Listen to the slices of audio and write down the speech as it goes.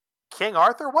King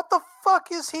Arthur? What the fuck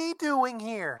is he doing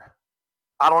here?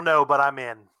 I don't know, but I'm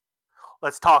in.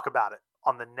 Let's talk about it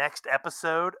on the next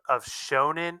episode of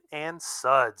Shonen and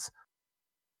Suds.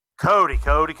 Cody.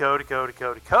 I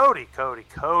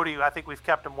think we've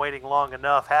kept him waiting long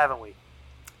enough, haven't we?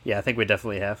 Yeah, I think we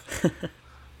definitely have.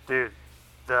 Dude,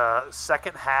 the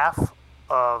second half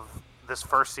of this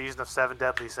first season of Seven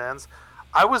Deadly Sins,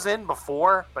 I was in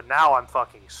before, but now I'm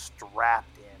fucking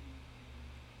strapped in.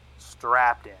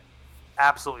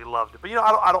 Absolutely loved it. But,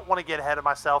 I don't want to get ahead of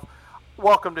myself.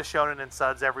 Welcome to Shonen and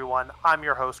Suds, everyone. I'm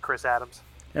your host, Chris Adams.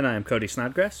 And I am Cody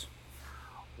Snodgrass.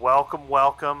 Welcome.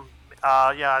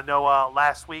 I know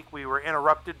last week we were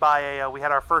interrupted by we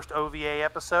had our first OVA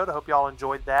episode. I hope y'all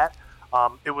enjoyed that.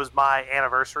 It was my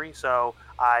anniversary, so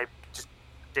I just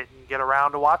didn't get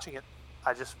around to watching it.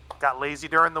 I just got lazy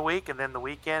during the week, and then the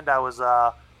weekend I was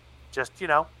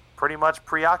pretty much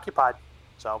preoccupied.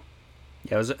 So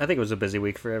yeah, I think it was a busy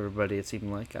week for everybody. It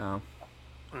seemed like, yeah,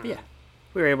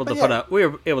 we were able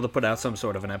to put out some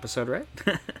sort of an episode, right?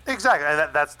 Exactly.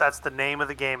 That's the name of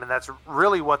the game, and that's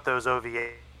really what those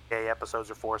OVA episodes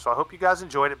are for. So I hope you guys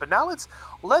enjoyed it. But now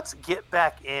let's get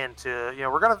back into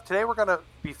we're gonna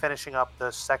be finishing up the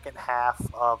second half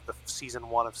of the season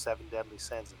 1 of Seven Deadly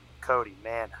Sins. And Cody,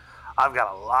 man, I've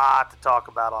got a lot to talk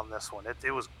about on this one.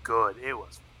 It was good. It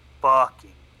was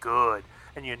fucking good.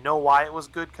 And you know why it was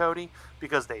good, Cody?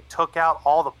 Because they took out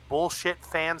all the bullshit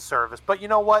fan service. But you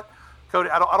know what, Cody?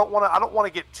 I don't want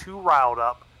to get too riled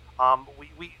up.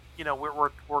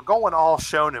 We're going all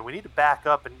shonen. We need to back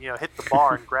up and hit the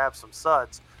bar and grab some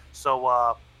suds.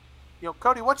 So,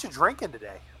 Cody, what you drinking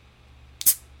today?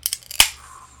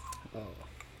 Oh.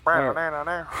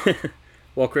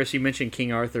 Well, Chris, you mentioned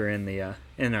King Arthur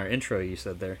in our intro. You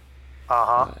said there.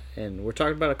 And we're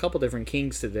talking about a couple different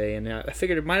kings today, and I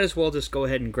figured it might as well just go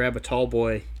ahead and grab a tall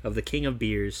boy of the king of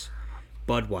beers,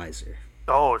 Budweiser.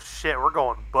 Oh shit, we're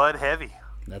going Bud heavy.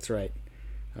 That's right.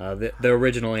 The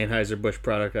original Anheuser-Busch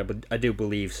product, I do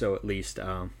believe so, at least.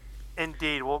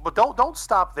 Indeed. Well, but don't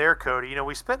stop there, Cody.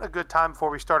 We spent a good time before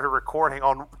we started recording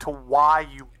on to why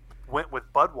you went with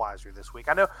Budweiser this week.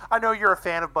 I know you're a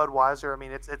fan of Budweiser. I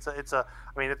mean, it's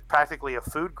practically a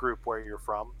food group where you're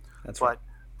from. That's right.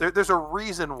 But there's a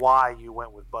reason why you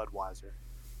went with Budweiser.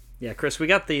 Yeah, Chris, we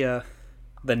got the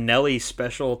Nelly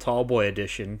Special Tallboy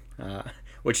Edition,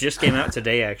 which just came out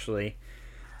today, actually.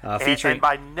 And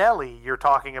by Nelly, you're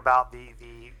talking about the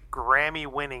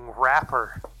Grammy-winning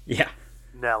rapper. Yeah.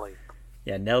 Nelly.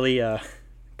 Yeah, Nelly,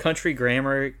 Country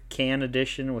Grammar can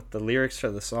edition with the lyrics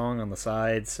for the song on the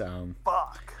sides.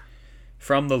 Fuck.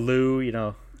 From the Lou,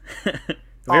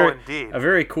 indeed. A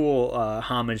very cool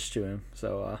homage to him.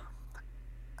 So.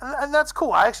 And that's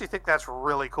cool. I actually think that's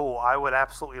really cool. I would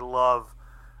absolutely love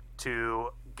to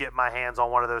get my hands on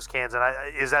one of those cans. And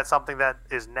is that something that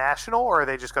is national, or are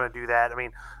they just going to do that? I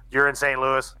mean, you're in St.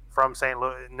 Louis, from St.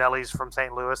 Louis. Nelly's from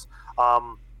St. Louis.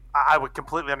 I would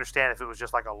completely understand if it was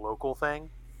just like a local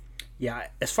thing. Yeah,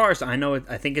 as far as I know,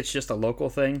 I think it's just a local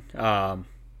thing.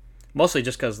 Mostly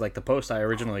just because like the post I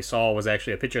originally saw was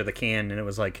actually a picture of the can, and it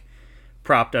was like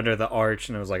propped under the arch,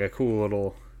 and it was like a cool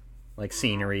little like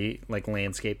scenery, like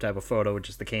landscape type of photo with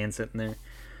just the can sitting there.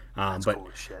 That's but cool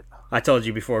as shit. I told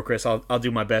you before, Chris, I'll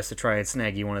do my best to try and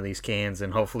snag you one of these cans,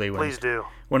 and hopefully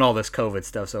when all this COVID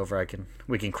stuff's over,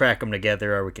 we can crack them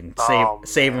together, or we can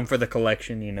save them for the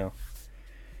collection,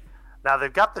 Now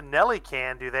they've got the Nelly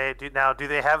can. Do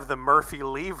they have the Murphy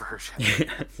Lee version?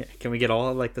 Yeah. Can we get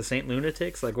all like the Saint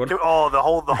Lunatics? Like what? The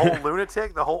whole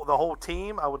lunatic, the whole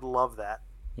team. I would love that.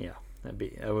 Yeah,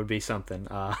 that would be something.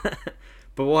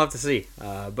 But we'll have to see.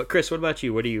 But Chris, what about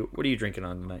you? What are you drinking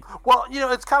on tonight? Well,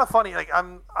 it's kind of funny. Like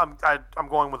I'm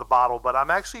going with a bottle, but I'm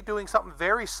actually doing something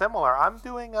very similar. I'm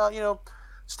doing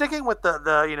sticking with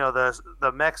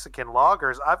the Mexican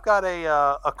lagers. I've got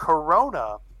a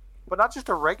Corona, but not just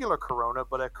a regular Corona,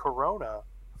 but a Corona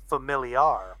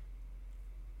Familiar.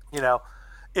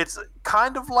 It's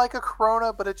kind of like a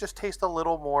Corona, but it just tastes a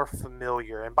little more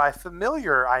familiar. And by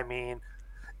familiar, I mean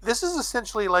this is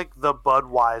essentially like the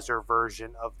Budweiser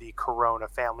version of the Corona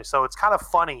family. So it's kind of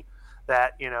funny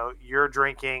that, you're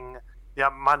drinking. Yeah,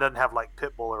 mine doesn't have like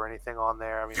Pitbull or anything on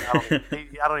there. I mean,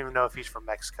 I don't even know if he's from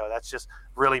Mexico. That's just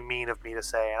really mean of me to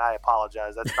say, and I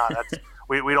apologize.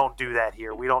 We don't do that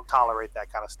here. We don't tolerate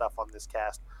that kind of stuff on this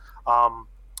cast.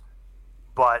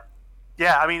 But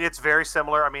yeah, I mean, it's very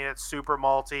similar. I mean, it's super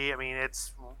malty. I mean,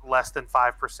 it's less than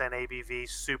 5% ABV,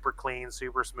 super clean,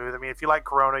 super smooth. I mean, if you like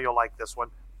Corona, you'll like this one.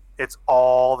 It's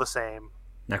all the same.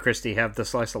 Now, Chris, do you have the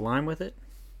slice of lime with it?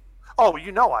 Oh,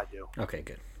 I do. Okay,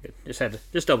 good.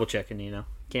 Just double checking.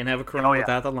 Can't have a Corona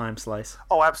without the lime slice.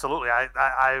 Oh, absolutely.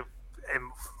 I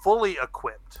am fully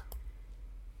equipped.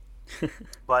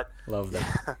 But Love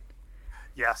that.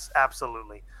 yes,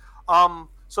 absolutely.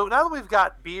 So now that we've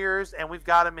got beers and we've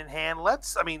got them in hand,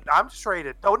 I'm just ready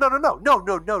to. Oh,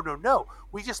 no.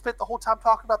 We just spent the whole time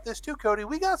talking about this too, Cody.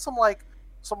 We got some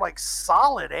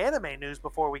solid anime news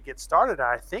before we get started. And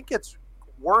I think it's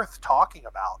worth talking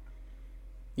about.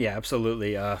 Yeah,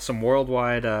 absolutely. Some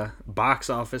worldwide box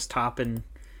office topping.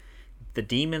 The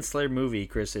Demon Slayer movie,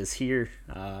 Chris, is here.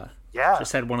 Yeah.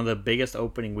 Just had one of the biggest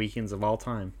opening weekends of all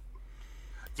time.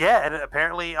 Yeah, and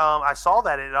apparently, I saw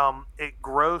that it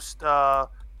grossed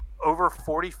over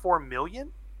 44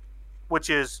 million, which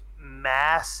is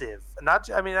massive. Not,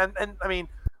 I mean, and I mean,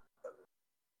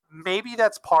 maybe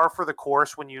that's par for the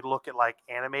course when you look at like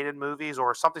animated movies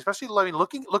or something. Especially, I mean,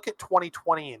 look at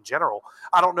 2020 in general.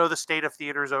 I don't know the state of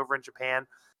theaters over in Japan,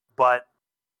 but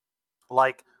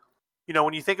like,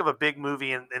 when you think of a big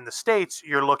movie in the States,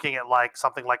 you're looking at like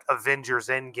something like Avengers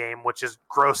Endgame, which is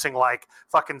grossing like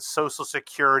fucking Social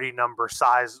Security number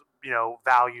size,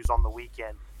 values on the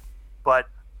weekend. But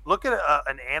look at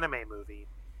an anime movie,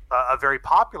 a very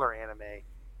popular anime,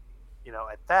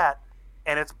 at that,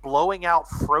 and it's blowing out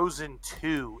Frozen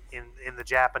 2 in the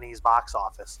Japanese box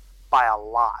office by a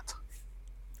lot.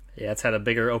 Yeah, it's had a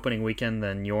bigger opening weekend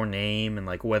than Your Name and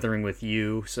like Weathering with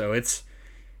You, so it's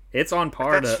on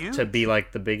par to be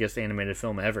like the biggest animated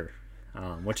film ever,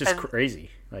 which is crazy.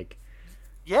 Like,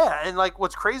 yeah, and like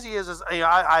what's crazy is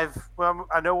I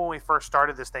know when we first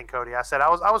started this thing, Cody, I said I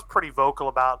was pretty vocal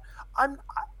about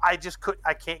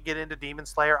I can't get into Demon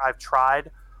Slayer. I've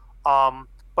tried,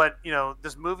 but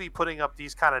this movie putting up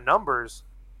these kind of numbers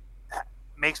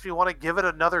makes me want to give it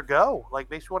another go.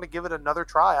 Like, makes me want to give it another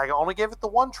try. I only gave it the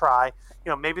one try.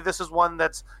 Maybe this is one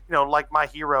that's, like My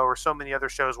Hero or so many other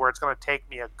shows where it's going to take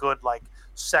me a good, like,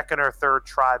 second or third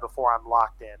try before I'm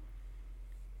locked in.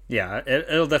 Yeah,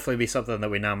 it'll definitely be something that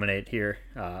we nominate here.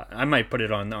 I might put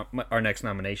it on our next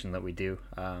nomination that we do.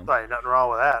 Right, nothing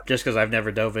wrong with that. Just because I've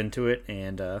never dove into it,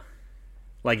 and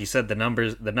like you said, the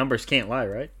numbers can't lie,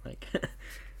 right? Like.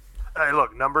 Hey,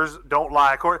 look, numbers don't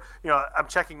lie. I'm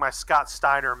checking my Scott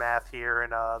Steiner math here,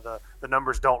 and the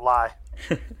numbers don't lie.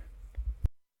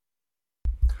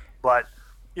 But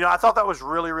I thought that was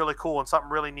really, really cool and something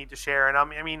really neat to share. And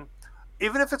I mean,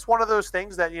 even if it's one of those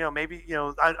things that maybe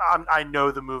I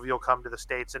know the movie will come to the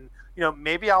States, and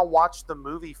maybe I'll watch the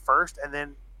movie first, and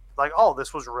then like, oh,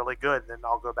 this was really good, and then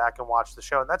I'll go back and watch the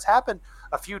show. And that's happened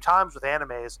a few times with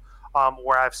animes.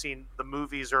 Where I've seen the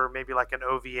movies or maybe like an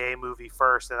OVA movie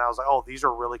first, and I was like, oh, these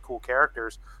are really cool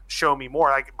characters. Show me more.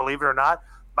 Like, believe it or not,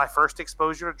 my first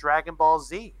exposure to Dragon Ball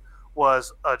Z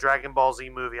was a Dragon Ball Z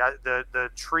movie. The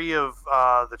Tree of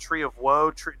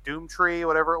Woe, Doom Tree,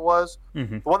 whatever it was,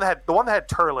 mm-hmm. the one that had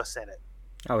Turles in it.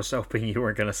 I was hoping you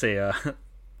weren't gonna say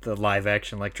the live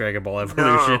action like Dragon Ball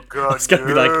Evolution. No, God, I was gonna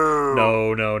be like,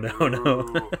 no.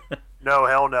 No,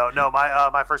 hell no. No,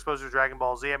 my first exposure to Dragon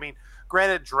Ball Z. I mean,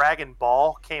 granted, Dragon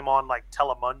Ball came on like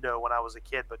Telemundo when I was a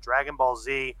kid, but Dragon Ball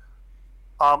Z,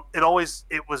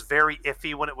 it was very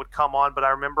iffy when it would come on. But I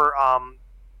remember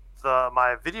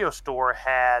my video store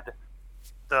had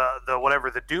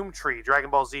the Doom Tree, Dragon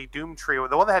Ball Z Doom Tree,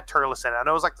 the one that had Turles in it. I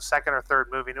know it was like the second or third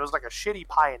movie, and it was like a shitty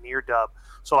Pioneer dub.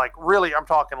 So like really, I'm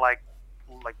talking like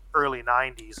early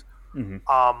 90s.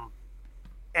 Mm-hmm.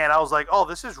 And I was like, oh,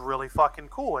 this is really fucking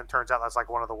cool. And turns out that's like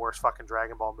one of the worst fucking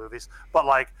Dragon Ball movies. But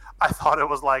like, I thought it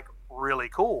was like really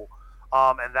cool.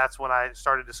 And that's when I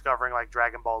started discovering like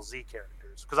Dragon Ball Z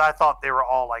characters. Because I thought they were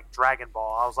all like Dragon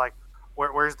Ball. I was like,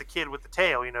 where's the kid with the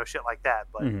tail? Shit like that.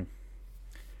 But mm-hmm.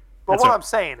 I'm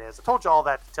saying is, I told you all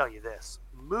that to tell you this.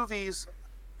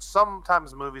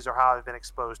 Sometimes movies are how I've been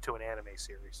exposed to an anime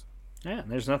series. Yeah,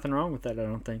 there's nothing wrong with that, I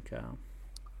don't think.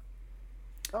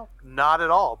 No, not at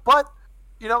all. But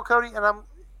Cody, and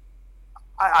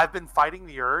I've been fighting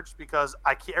the urge because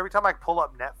every time I pull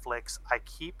up Netflix, I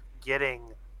keep getting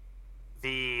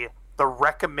the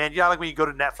recommend. Like when you go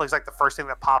to Netflix, like the first thing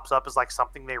that pops up is like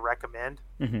something they recommend.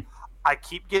 Mm-hmm. I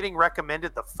keep getting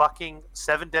recommended the fucking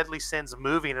 7 Deadly Sins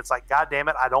movie, and it's like, God damn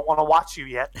it, I don't want to watch you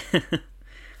yet.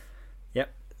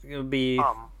 Yep, it'll be.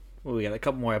 We got a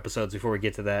couple more episodes before we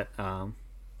get to that, and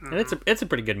it's a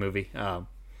pretty good movie.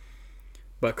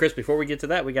 But Chris, before we get to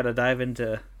that, we got to dive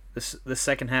into the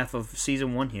second half of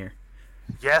season 1 here.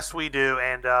 Yes, we do.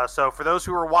 And so for those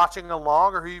who are watching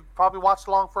along, or who probably watched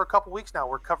along for a couple weeks now,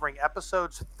 we're covering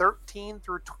episodes 13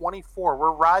 through 24.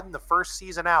 We're riding the first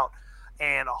season out,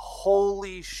 and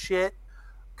holy shit,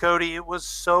 Cody, it was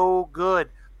so good.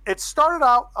 It started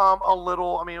out a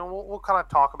little. I mean, we'll kind of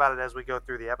talk about it as we go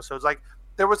through the episodes. Like,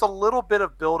 there was a little bit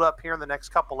of build up here in the next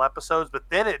couple episodes, but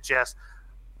then it just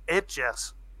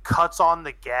cuts on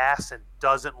the gas and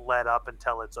doesn't let up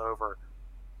until it's over.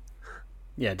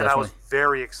 Yeah, And I was definitely.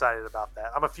 very excited about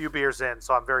that. I'm a few beers in,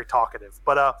 so I'm very talkative.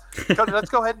 But Cody, let's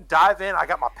go ahead and dive in. I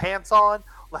got my pants on.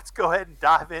 Let's go ahead and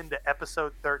dive into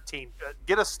episode 13.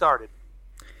 Get us started.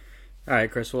 All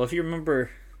right, Chris. Well, if you remember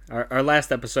our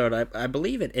last episode, I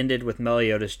believe it ended with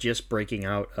Meliodas just breaking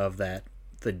out of the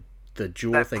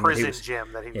jewel That thing prison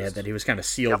gym that he was kind of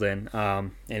sealed in.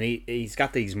 And he's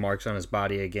got these marks on his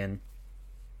body again.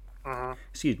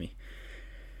 Excuse me.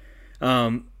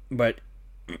 But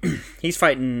he's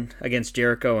fighting against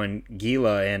Jericho and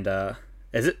Gila, and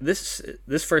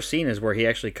this first scene is where he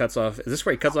actually cuts off. Is this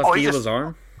where he cuts off Gila's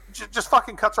arm? Just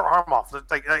fucking cuts her arm off.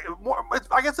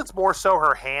 I guess it's more so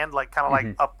her hand, like kind of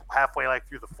like up halfway, like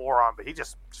through the forearm. But he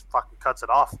just fucking cuts it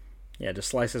off. Yeah, just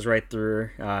slices right through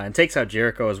her and takes out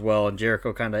Jericho as well. And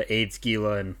Jericho kind of aids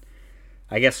Gila, and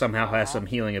I guess somehow has some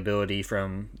healing ability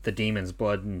from the demon's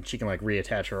blood, and she can like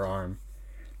reattach her arm.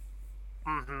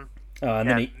 And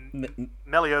then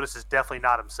Meliodas is definitely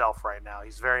not himself right now.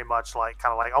 He's very much like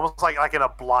kind of like almost like in a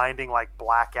blinding, like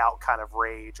blackout kind of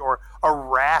rage, or a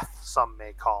wrath, some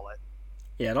may call it.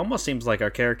 Yeah, it almost seems like our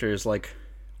character is like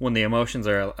when the emotions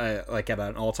are like at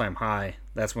an all-time high.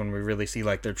 That's when we really see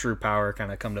like their true power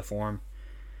kind of come to form.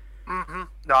 No,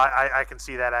 I can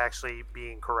see that actually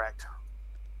being correct.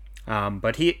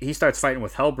 But he starts fighting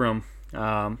with Helbram,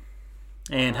 and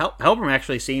Helbram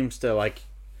actually seems to like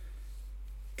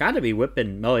got to be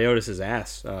whipping Meliodas'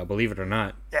 ass, believe it or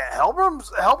not. Yeah,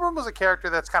 Helbram was a character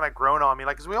that's kind of grown on me,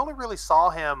 like, because we only really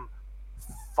saw him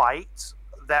fight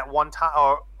that one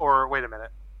time, or wait a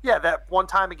minute, yeah, that one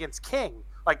time against King,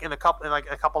 like in a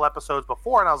couple episodes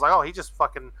before, and I was like, oh, he just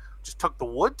took the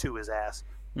wood to his ass.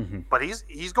 But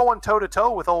he's going toe to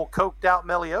toe with old coked out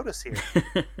Meliodas here.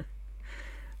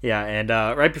 Yeah, and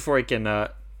right before he can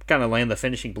kind of land the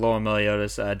finishing blow on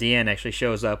Meliodas, Deanne actually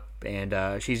shows up,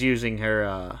 and she's using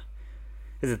her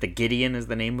is it the Gideon is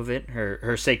the name of it,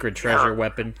 her sacred treasure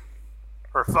weapon,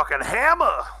 her fucking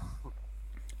hammer.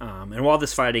 And while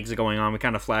this fighting is going on, we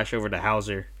kind of flash over to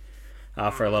Hauser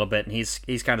for a little bit, and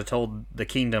he's kind of told the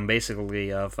kingdom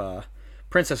basically of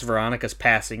Princess Veronica's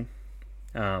passing.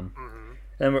 And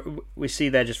we see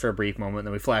that just for a brief moment,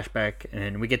 then we flash back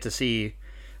and we get to see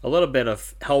a little bit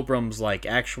of Helbram's like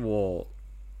actual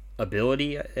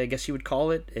ability, I guess you would call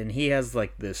it, and he has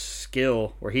like this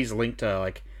skill where he's linked to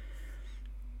like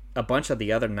a bunch of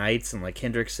the other knights and like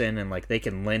Hendrickson, and like they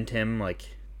can lend him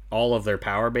like all of their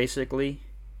power basically.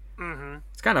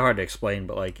 It's kind of hard to explain,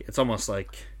 but like it's almost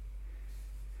like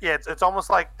it's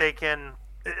almost like they can,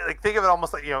 like, think of it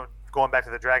almost like, going back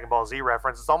to the Dragon Ball Z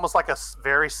reference, it's almost like a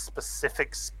very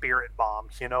specific spirit bomb.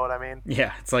 You know what I mean?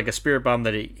 Yeah, it's like a spirit bomb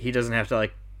that he doesn't have to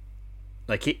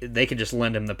they can just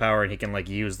lend him the power, and he can like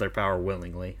use their power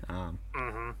willingly.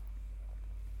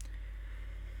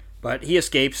 But he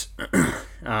escapes,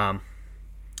 and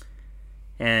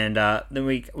then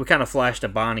we kind of flash to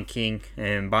Bond and King,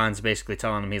 and Bond's basically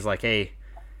telling him, he's like, "Hey,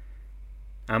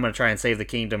 I'm gonna try and save the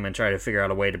kingdom and try to figure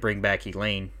out a way to bring back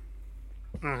Elaine."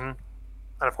 And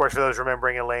of course, for those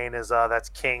remembering, Elaine is that's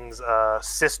King's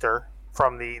sister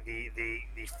from the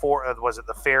was it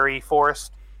the fairy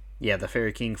forest? Yeah, the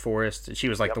Fairy King Forest. She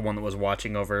was like the one that was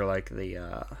watching over like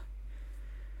the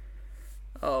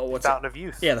Fountain of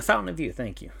Youth. Yeah, the Fountain of Youth.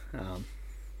 Thank you.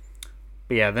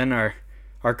 But yeah, then our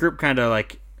group kind of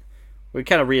like we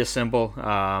kind of reassemble,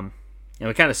 and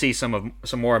we kind of see some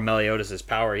more of Meliodas'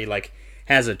 power. He like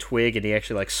has a twig, and he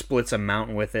actually like splits a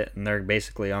mountain with it, and they're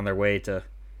basically on their way to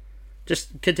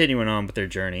just continuing on with their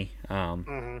journey.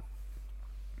 And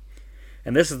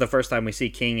this is the first time we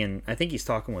see King, and I think he's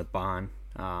talking with Bond.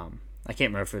 I can't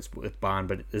remember if it's with Bond,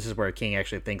 but this is where King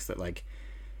actually thinks that like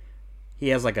he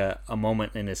has like a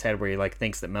moment in his head where he like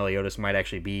thinks that Meliodas might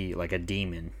actually be like a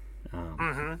demon.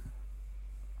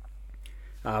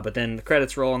 But then the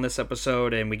credits roll on this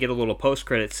episode, and we get a little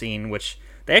post-credit scene, which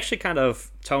they actually kind of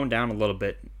toned down a little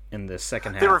bit in the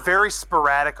second half. They were very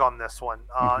sporadic on this one,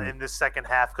 in this second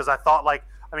half, because I thought, like,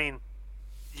 I mean,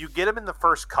 you get them in the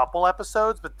first couple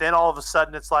episodes, but then all of a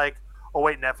sudden it's like, oh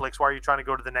wait, Netflix, why are you trying to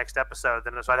go to the next episode?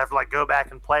 Then so I'd have to like go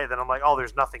back and play. Then I'm like, oh,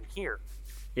 there's nothing here.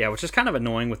 Yeah, which is kind of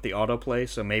annoying with the autoplay.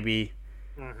 So maybe,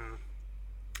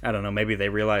 I don't know, maybe they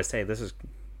realized, hey, this is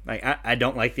like I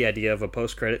don't like the idea of a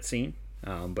post-credit scene,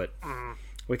 but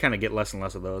we kind of get less and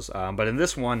less of those. But in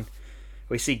this one,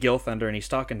 we see Gil Thunder, and he's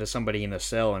talking to somebody in a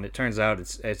cell, and it turns out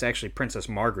it's actually Princess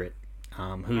Margaret,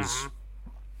 who's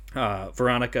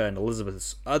Veronica and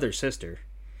Elizabeth's other sister.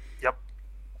 Yep.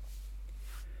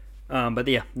 But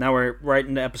yeah, now we're right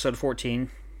into episode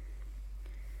 14.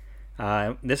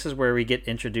 This is where we get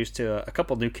introduced to a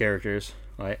couple new characters,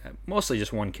 mostly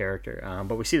just one character.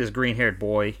 But we see this green-haired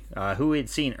boy who we had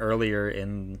seen earlier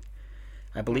in,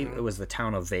 I believe it was the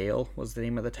town of Vale was the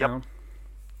name of the town.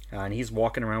 Yep. And he's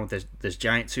walking around with this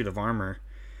giant suit of armor.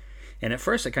 And at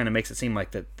first it kind of makes it seem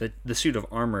like the suit of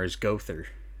armor is Gowther.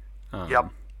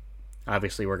 Yep.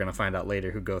 Obviously, we're going to find out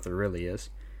later who Gowther really is.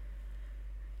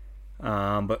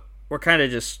 But we're kind of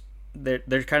just...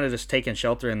 They're kind of just taking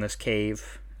shelter in this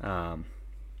cave. And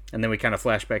then we kind of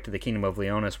flash back to the Kingdom of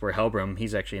Leonis, where Helbram,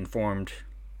 he's actually informed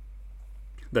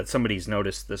that somebody's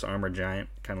noticed this armored giant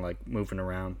kind of like moving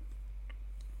around.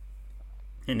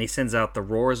 And he sends out the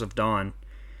Roars of Dawn.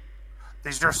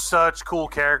 These are such cool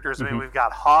characters. I mean, we've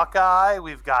got Hawkeye,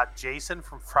 we've got Jason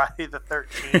from Friday the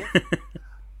 13th.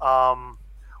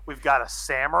 We've got a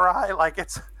samurai. Like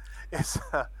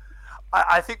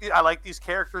I think I like these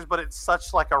characters, but it's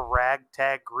such like a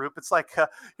ragtag group. It's like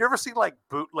you ever seen like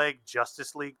bootleg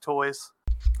Justice League toys?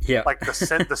 Yeah, like the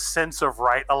Sense of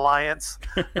Right Alliance.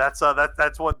 That's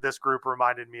what this group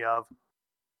reminded me of.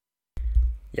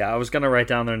 Yeah, I was gonna write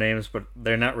down their names, but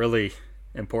they're not really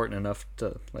important enough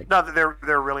to like. No,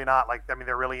 they're really not. Like, I mean,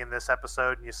 they're really in this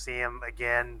episode, and you see them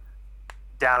again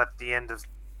down at the end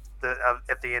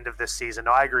of this season.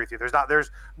 No, I agree with you. There's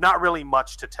not really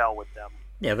much to tell with them.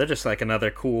 Yeah, they're just like another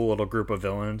cool little group of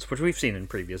villains, which we've seen in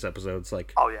previous episodes.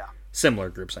 Like, oh yeah, similar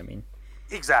groups. I mean,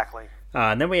 exactly.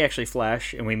 And then we actually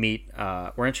flash and we meet.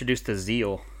 We're introduced to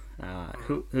Zeal,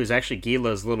 who's actually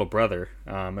Gila's little brother,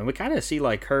 and we kind of see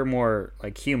like her more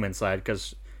like human side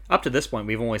because up to this point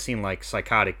we've only seen like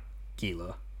psychotic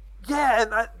Gila. Yeah,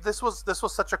 and this was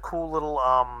such a cool little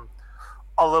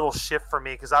a little shift for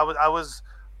me because I was.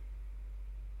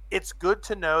 It's good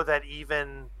to know that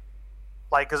even.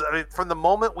 Like, because I mean, from the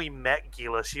moment we met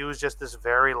Gila, she was just this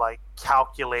very like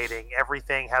calculating.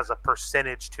 Everything has a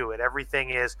percentage to it.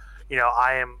 Everything is,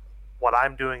 what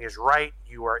I'm doing is right.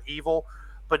 You are evil.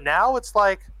 But now it's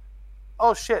like,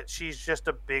 oh shit, she's just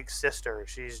a big sister.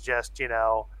 She's just,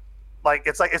 like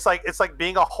it's like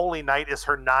being a holy knight is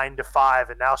her 9 to 5,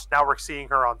 and now we're seeing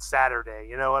her on Saturday.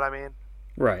 You know what I mean?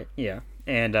 Right. Yeah.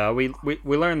 And we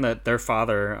learned that their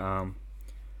father.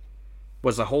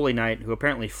 Was a holy knight who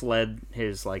apparently fled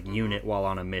his like unit while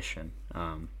on a mission.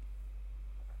 And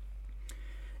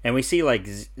we see like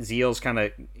Zeal's kind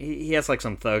of he has like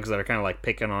some thugs that are kind of like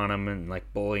picking on him and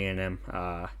like bullying him.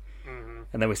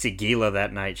 And then we see Gila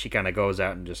that night. She kind of goes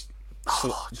out and just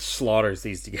slaughters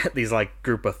these like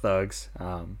group of thugs.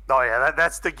 Oh yeah,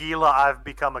 that's the Gila I've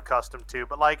become accustomed to.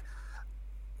 But like,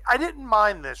 I didn't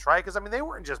mind this, right? Because I mean, they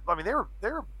weren't just. I mean, they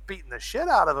were beating the shit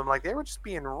out of him. Like they were just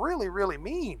being really, really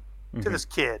mean to this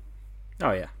kid.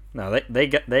 Oh yeah, no, they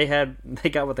got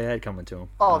what they had coming to them.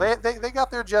 Oh, they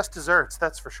got their just desserts,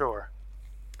 that's for sure.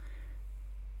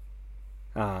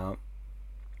 But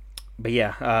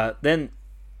yeah, then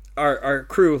our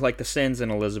crew, like the Sins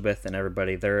and Elizabeth and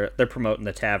everybody, they're promoting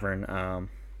the tavern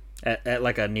at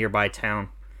like a nearby town.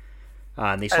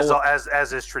 And these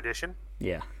as is tradition.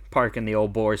 Yeah, parking the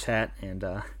old boar's hat and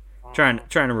trying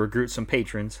to recruit some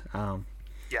patrons.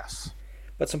 Yes.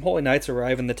 But some holy knights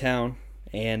arrive in the town,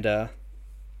 and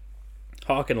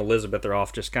Hawk and Elizabeth are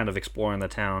off just kind of exploring the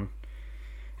town.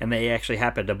 And they actually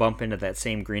happen to bump into that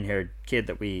same green-haired kid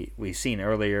that we seen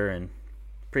earlier and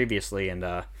previously, and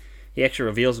he actually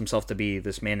reveals himself to be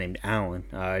this man named Alan.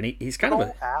 And he's kind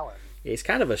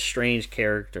of a strange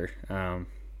character.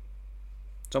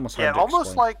 It's almost hard to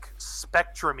almost explain. like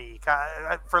Spectrum-y,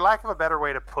 for lack of a better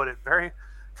way to put it. Very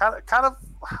kind of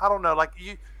I don't know, like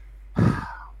you.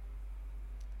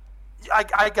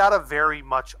 I got a very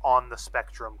much on the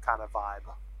spectrum kind of vibe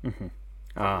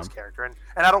from this character, and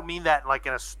I don't mean that like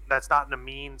that's not in a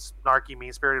mean, snarky,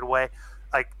 mean-spirited way.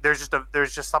 Like there's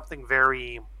just something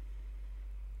very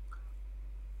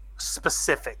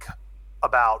specific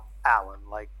about Alan.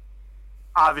 Like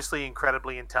obviously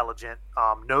incredibly intelligent,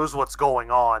 knows what's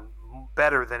going on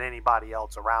better than anybody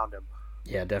else around him.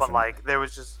 Yeah, definitely. But like there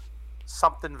was just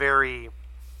something very.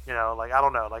 Like I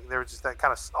don't know, like there was just that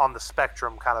kind of on the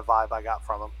spectrum kind of vibe I got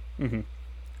from him.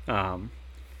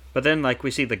 But then like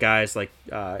we see the guys like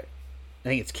I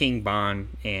think it's King Bon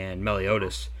and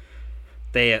Meliodas.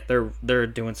 They're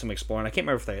doing some exploring. I can't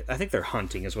remember if I think they're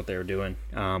hunting is what they were doing.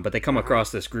 But they come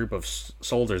across this group of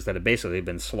soldiers that have basically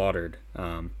been slaughtered.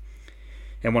 And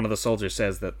one of the soldiers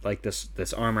says that like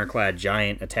this armor-clad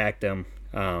giant attacked them.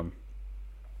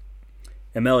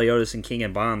 And Meliodas and King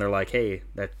and Bon, they're like, hey,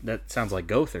 that sounds like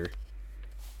Gowther.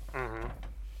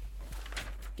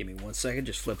 Give me 1 second,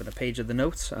 just flipping a page of the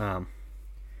notes. So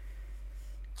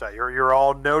you're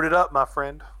all noted up, my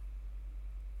friend.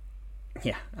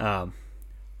 Yeah. But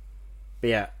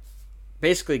yeah,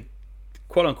 basically,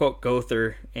 quote unquote,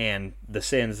 Gowther and the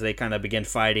Sins, they kind of begin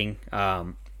fighting.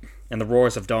 And the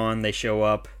Roars of Dawn, they show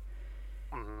up.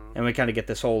 And we kind of get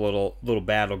this whole little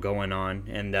battle going on.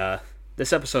 And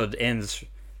this episode ends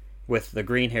with the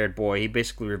green-haired boy. He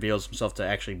basically reveals himself to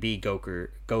actually be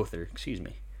Gowther,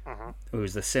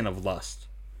 who's the sin of lust.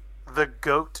 The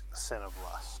goat sin of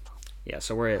lust. Yeah,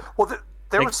 so we're at... Well,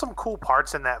 there were some cool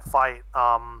parts in that fight.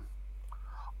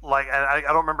 Like, I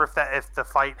don't remember if the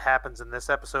fight happens in this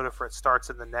episode or if it starts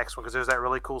in the next one, because there's that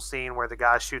really cool scene where the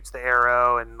guy shoots the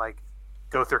arrow and, like,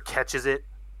 Gowther catches it.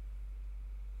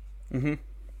 Mm-hmm.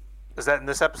 Is that in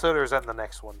this episode or is that in the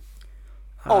next one?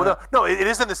 No, it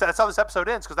is in this. That's how this episode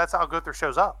ends, because that's how Gowther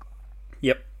shows up.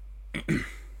 Yep.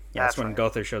 That's when right.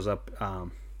 Gowther shows up. But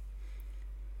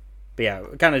yeah,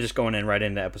 kind of just going in right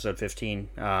into episode 15.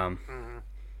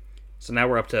 So now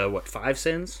we're up to, 5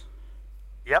 sins?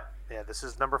 Yep. Yeah, this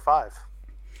is number 5.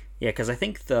 Yeah, because I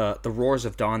think the Roars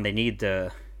of Dawn, they need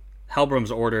to...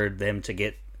 Helbram's ordered them to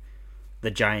get the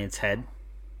giant's head.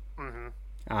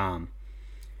 Mm-hmm.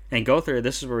 And Gowther,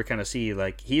 this is where we kind of see,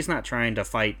 like, he's not trying to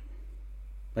fight...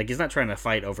 Like, he's not trying to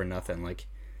fight over nothing. Like,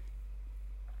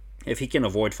 if he can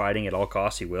avoid fighting at all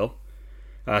costs, he will.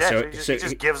 He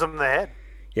just gives him the head.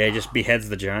 Yeah, he just beheads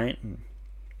the giant and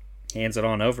hands it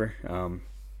on over.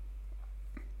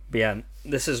 But yeah,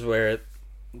 this is where it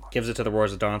gives it to the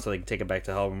Roars of Dawn so they can take it back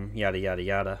to Helbram, yada, yada,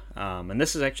 yada. And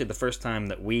this is actually the first time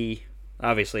that we,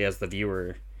 obviously as the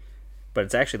viewer, but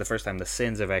it's actually the first time the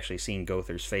Sins have actually seen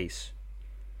Gowther's face.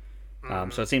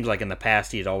 So it seems like in the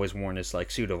past he had always worn his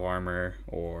like suit of armor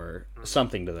or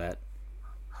something to that.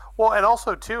 Well, and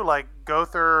also too, like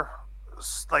Gowther,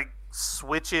 like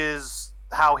switches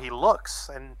how he looks,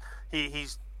 and he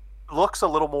looks a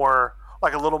little more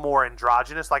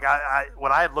androgynous. Like I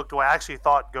when I had looked away, I actually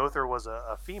thought Gowther was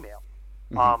a female.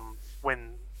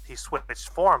 When he switched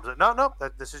forms,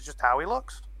 this is just how he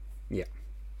looks. Yeah.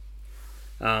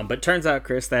 But turns out,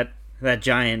 Chris, that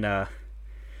giant.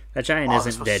 That giant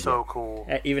isn't dead so yet. Cool.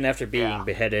 Even after being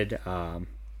beheaded. So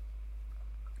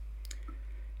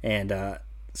the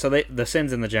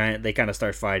Sins and the giant, they kind of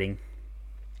start fighting.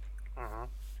 Mm-hmm.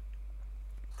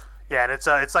 Yeah, and it's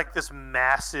like this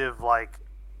massive, like,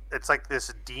 it's like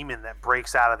this demon that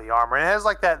breaks out of the armor. And it has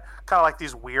like that kind of like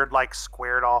these weird, like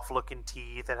squared off looking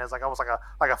teeth, and has like almost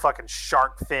like a fucking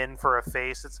shark fin for a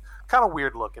face. It's kind of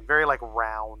weird looking, very like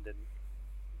round and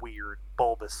weird,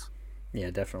 bulbous. Yeah,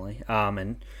 definitely.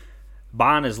 And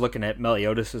Bon is looking at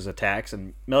Meliodas' attacks,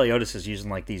 and Meliodas is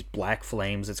using like these black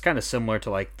flames. It's kind of similar to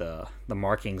like the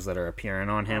markings that are appearing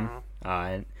on him.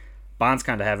 And Bon's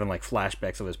kind of having like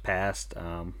flashbacks of his past,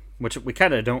 which we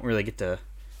kind of don't really get to.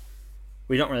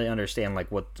 We don't really understand like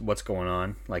what's going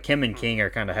on. Like him and King are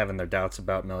kind of having their doubts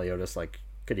about Meliodas. Like,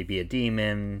 could he be a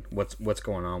demon? What's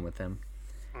going on with him?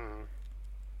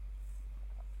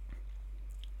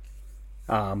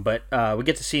 But we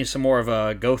get to see some more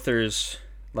of Gowther's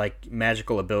like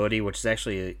magical ability, which is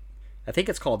actually, I think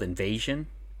it's called Invasion.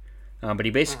 But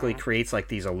he basically creates like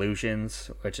these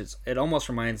illusions, it almost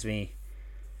reminds me.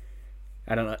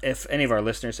 I don't know if any of our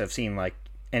listeners have seen like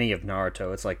any of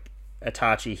Naruto. It's like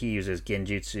Itachi, he uses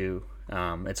Genjutsu.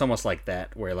 It's almost like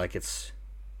that, where like it's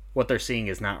what they're seeing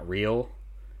is not real,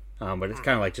 but it's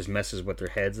kind of like just messes with their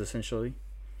heads essentially.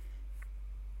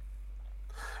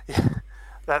 Yeah.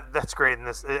 That's great in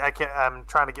this. I'm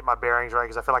trying to get my bearings right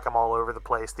because I feel like I'm all over the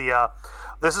place.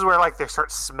 This is where like they start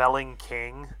smelling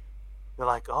King. They're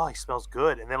like, oh, he smells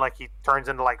good, and then like he turns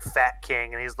into like Fat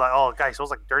King, and he's like, oh, guy, he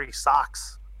smells like dirty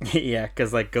socks. Yeah,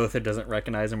 because like Gowther doesn't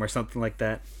recognize him or something like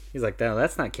that. He's like, no,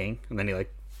 that's not King, and then he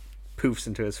like poofs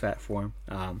into his fat form.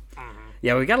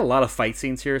 Yeah, we got a lot of fight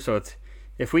scenes here, so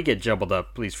if we get jumbled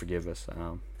up, please forgive us.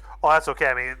 Oh, that's okay.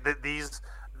 I mean,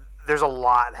 there's a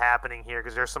lot happening here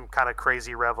because there's some kind of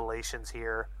crazy revelations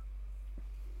here.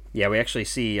 Yeah, we actually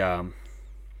see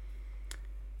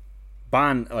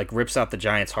Bon like rips out the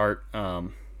giant's heart,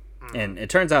 and it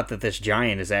turns out that this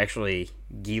giant is actually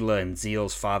Gila and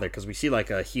Zeal's father, because we see like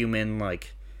a human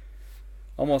like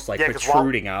almost like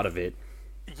protruding out of it.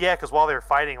 Yeah, because while they're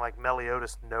fighting, like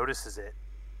Meliodas notices it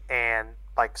and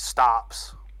like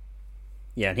stops.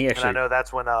 Yeah, and he actually. And I know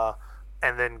that's when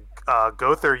and then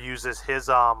Gowther uses his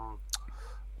weapon.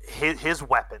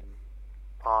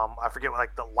 I forget what,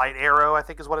 like the light arrow, I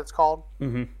think is what it's called.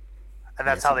 Mm-hmm. And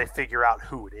that's how they figure out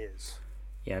who it is.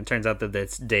 Yeah, it turns out that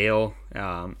it's Dale,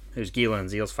 who's Gila and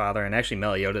Zeal's father, and actually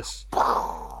Meliodas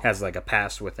has like a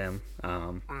past with him.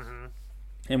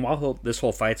 And while this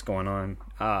whole fight's going on,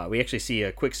 we actually see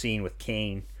a quick scene with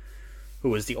Cain, who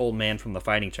was the old man from the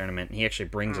fighting tournament, and he actually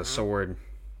brings a sword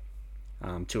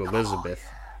to Elizabeth.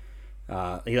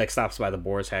 He like stops by the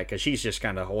boar's hat because she's just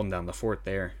kind of holding down the fort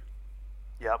there.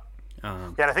 Yep.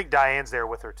 Yeah, and I think Diane's there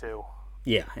with her, too.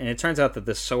 Yeah, and it turns out that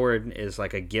this sword is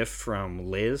like a gift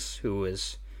from Liz, who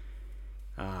is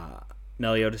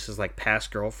Meliodas' like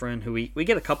past girlfriend, who we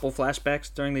get a couple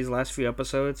flashbacks during these last few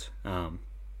episodes.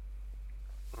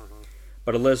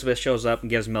 But Elizabeth shows up and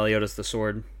gives Meliodas the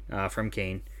sword from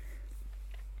Cain.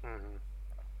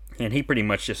 And he pretty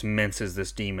much just minces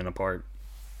this demon apart.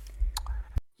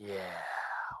 Yeah.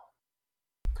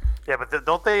 Yeah, but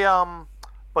don't they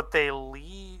but they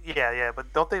leave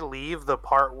but don't they leave the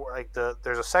part where like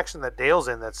there's a section that Dale's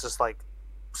in that's just like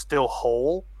still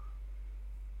whole?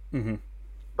 Mm-hmm.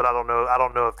 But I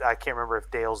don't know if I can't remember if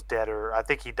Dale's dead or I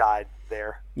think he died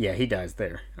there. Yeah, he dies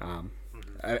there.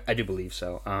 I do believe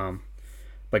so.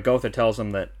 But Gotha tells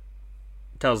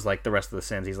like the rest of the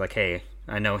Sins, he's like, hey,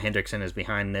 I know Hendrickson is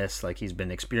behind this, like he's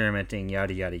been experimenting,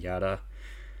 yada yada yada.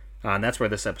 And that's where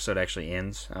this episode actually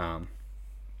ends.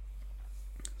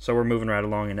 So we're moving right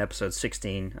along in episode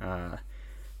 16.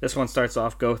 This one starts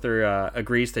off, Gotha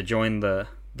agrees to join the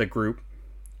group.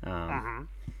 And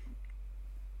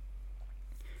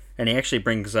he actually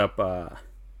brings up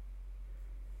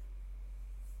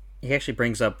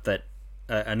that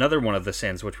another one of the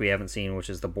sins, which we haven't seen, which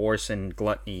is the boar sin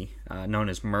gluttony, known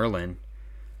as Merlin.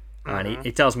 And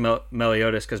he tells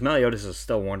Meliodas, because Meliodas is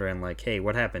still wondering, like, hey,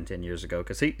 what happened 10 years ago?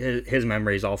 Because his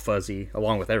memory is all fuzzy,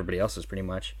 along with everybody else's, pretty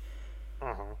much.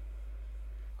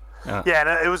 Yeah, and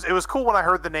it was cool when I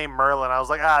heard the name Merlin. I was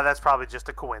like, that's probably just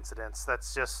a coincidence.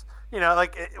 That's just,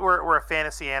 like we're a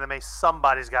fantasy anime.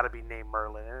 Somebody's got to be named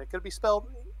Merlin, and it could be spelled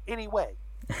any way.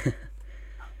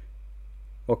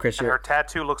 Well, Chris, her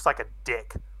tattoo looks like a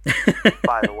dick,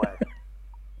 by the way.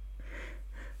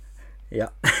 Yeah.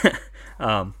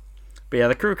 But yeah,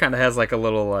 the crew kind of has like a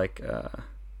little like, I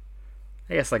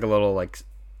guess like a little like,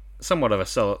 somewhat of a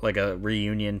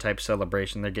reunion type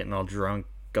celebration. They're getting all drunk.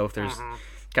 Gotha's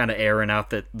kind of airing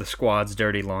out the squad's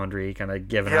dirty laundry, kind of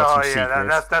giving out some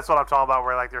secrets. That's what I'm talking about.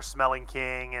 Where like they're smelling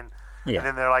King, and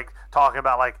then they're like talking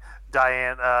about like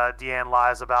Deanne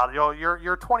lies about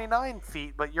you're 29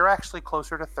 feet, but you're actually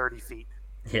closer to 30 feet.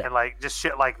 Yeah. And like just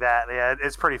shit like that. Yeah,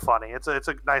 it's pretty funny. It's a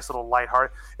nice little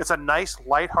lighthearted. It's a nice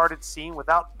lighthearted scene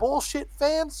without bullshit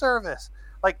fan service.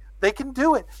 Like they can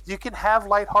do it. You can have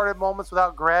lighthearted moments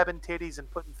without grabbing titties and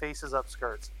putting faces up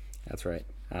skirts. That's right.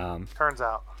 Turns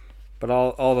out. But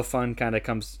all the fun kind of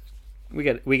comes. We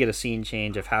get a scene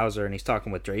change of Hauser, and he's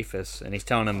talking with Dreyfus, and he's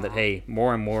telling him that hey,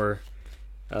 more and more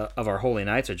of our holy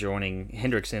knights are joining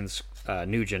Hendrickson's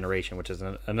new generation, which is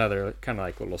another kind of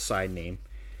like little side name.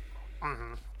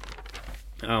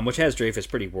 Which has Dreyfus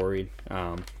pretty worried.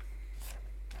 Yeah,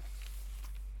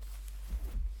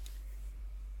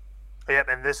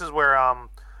 and this is where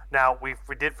now we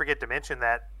did forget to mention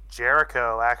that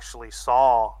Jericho actually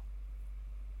saw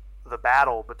the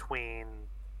battle between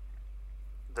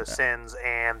the Sins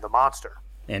and the monster.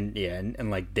 And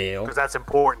like Dale, because that's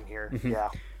important here.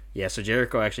 Yeah, so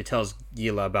Jericho actually tells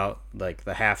Gila about like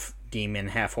the half demon,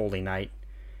 half holy knight.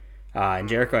 And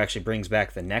Jericho actually brings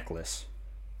back the necklace.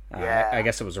 I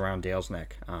guess it was around Dale's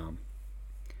neck. And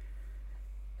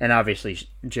obviously,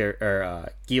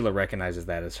 Gila recognizes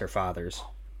that as her father's.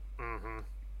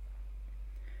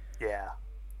 Yeah.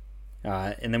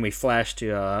 And then we flash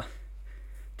to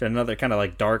another kind of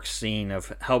like dark scene of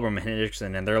Helbram and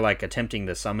Hendrickson, and they're like attempting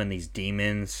to summon these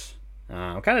demons.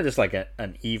 Kind of just like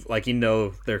an evil, like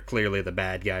they're clearly the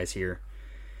bad guys here.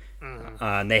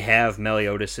 And they have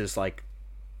Meliodas's like.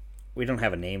 We don't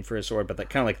have a name for his sword, but that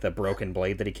kind of like the broken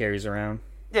blade that he carries around.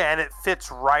 Yeah, and it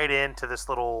fits right into this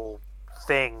little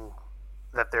thing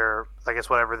that they're, I guess,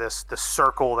 whatever the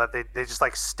circle that they just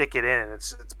like stick it in, and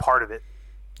it's part of it.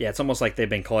 Yeah, it's almost like they've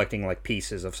been collecting like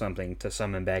pieces of something to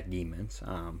summon back demons.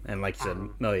 And like you said,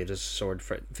 Meliodas' sword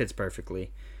fits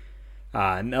perfectly.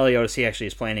 Meliodas, he actually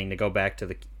is planning to go back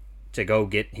he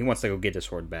wants to go get his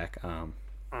sword back.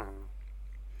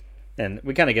 And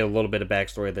we kind of get a little bit of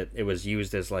backstory that it was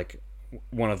used as like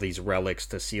one of these relics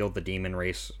to seal the demon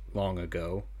race long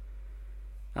ago.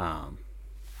 But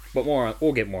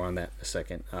we'll get more on that in a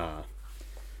second.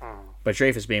 But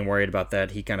Dreyfus being worried about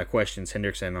that, he kind of questions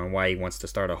Hendrickson on why he wants to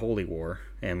start a holy war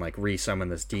and like re-summon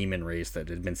this demon race that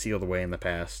had been sealed away in the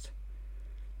past.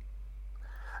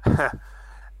 But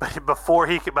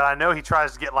I know he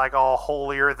tries to get like all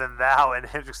holier than thou, and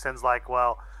Hendrickson's like,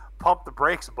 well, pump the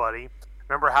brakes, buddy.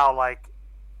 Remember how like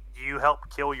you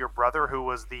helped kill your brother, who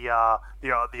was the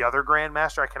other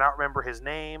Grandmaster? I cannot remember his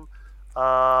name.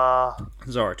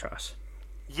 Zarathos.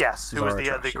 Yes, who was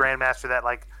the Grandmaster that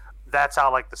like that's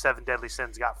how like the 7 deadly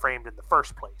sins got framed in the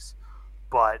first place.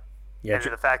 But and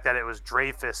the fact that it was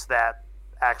Dreyfus that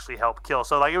actually helped kill.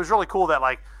 So like it was really cool that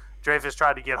like Dreyfus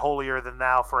tried to get holier than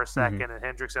thou for a second, and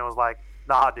Hendrickson was like,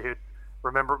 "Nah, dude.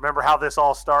 Remember how this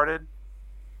all started?"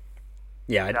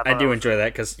 Yeah, I do enjoy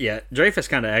that because Dreyfus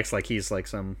kind of acts like he's like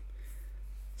some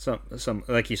some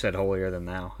like you said, holier than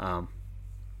thou.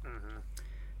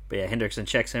 But yeah, Hendrickson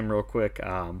checks him real quick.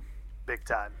 Big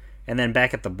time. And then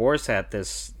back at the Boar's Hat,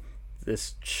 this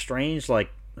strange, like,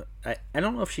 I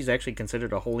don't know if she's actually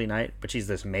considered a holy knight, but she's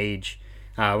this mage.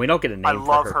 We don't get a name for her. I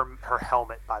love her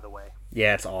helmet, by the way.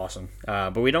 Yeah, it's awesome.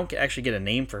 But we don't actually get a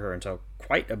name for her until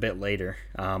quite a bit later.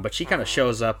 But she kind of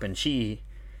shows up, and she's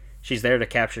there to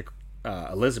capture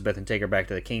Elizabeth and take her back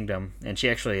to the kingdom. And she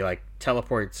actually, like,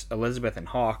 teleports Elizabeth and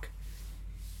Hawk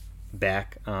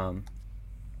back. That's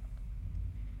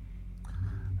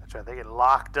right. They get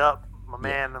locked up. My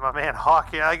man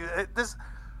Hawk. Yeah, this.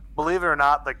 Believe it or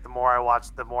not, like the more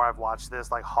I've watched this,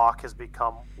 like Hawk has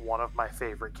become one of my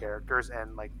favorite characters.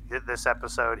 And like this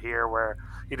episode here, where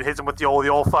he hits him with the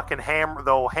old fucking ham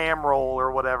roll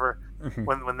or whatever,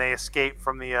 when they escape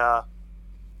from the I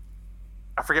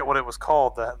forget what it was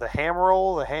called, the ham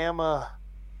roll, the ham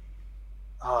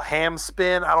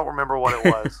spin. I don't remember what it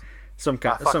was. some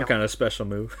kind of special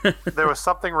move. There was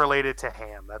something related to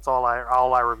ham. That's all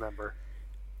I remember,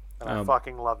 and I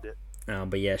fucking loved it.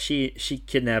 But yeah, she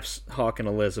kidnaps Hawk and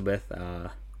Elizabeth,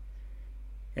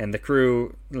 and the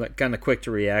crew kind of quick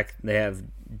to react. They have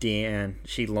Deanne.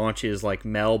 She launches like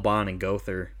Mel, Bon, and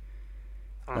Gother.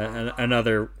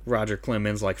 Another Roger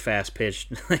Clemens, like fast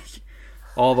pitched, like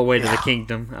all the way to the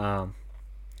kingdom.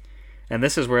 And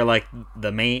this is where like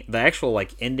the actual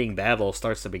like ending battle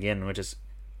starts to begin, which is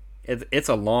it's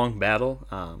a long battle.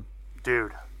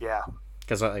 Dude, yeah.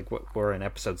 Because like we're in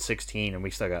episode 16 and we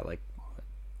still got like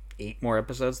 8 more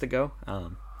episodes to go.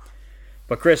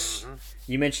 But Chris,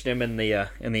 you mentioned him in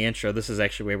the intro. This is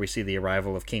actually where we see the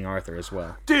arrival of King Arthur as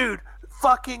well. Dude,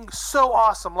 fucking so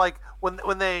awesome! Like when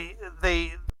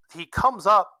he comes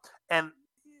up and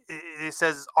it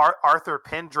says Arthur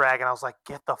Pendragon, I was like,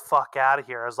 get the fuck out of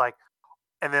here! I was like,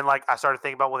 and then like I started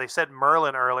thinking about they said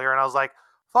Merlin earlier, and I was like,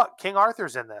 fuck, King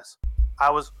Arthur's in this.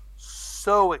 I was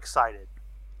so excited.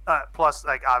 Plus,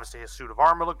 like obviously his suit of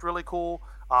armor looked really cool.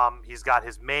 He's got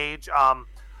his mage.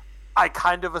 I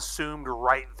kind of assumed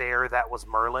right there that was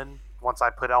Merlin once I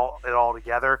put it all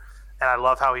together. And I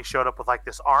love how he showed up with like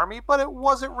this army, but it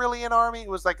wasn't really an army. It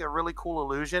was like a really cool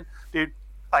illusion. Dude,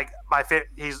 like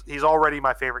he's already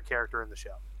my favorite character in the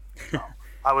show. So,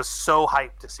 I was so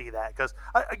hyped to see that because,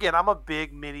 again, I'm a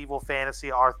big medieval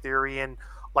fantasy Arthurian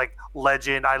like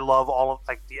legend. I love all of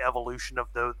like the evolution of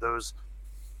those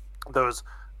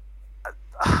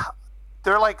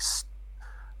they're like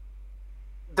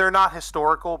they're not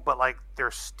historical, but like they're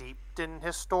steeped in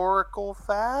historical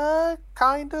fact,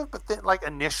 kind of. But then, like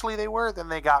initially they were, then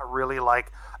they got really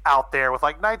like out there with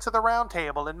like Knights of the Round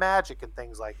Table and magic and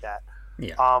things like that.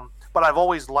 Yeah. But I've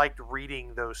always liked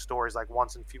reading those stories, like the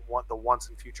Once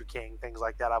and Future King, things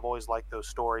like that. I've always liked those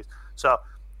stories. So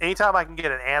anytime I can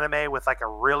get an anime with like a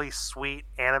really sweet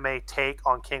anime take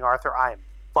on King Arthur, I am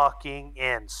fucking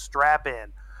in. Strap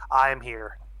in. I am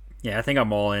here. Yeah, I think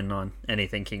I'm all in on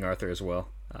anything King Arthur as well.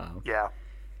 Yeah.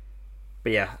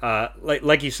 But yeah,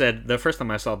 like you said, the first time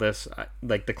I saw this,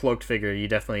 like the cloaked figure, you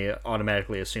definitely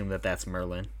automatically assume that that's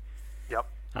Merlin. Yep.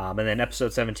 And then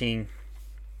episode 17,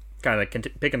 kind of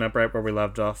picking up right where we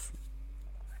left off,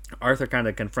 Arthur kind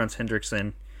of confronts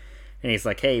Hendrickson, and he's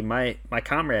like, hey, my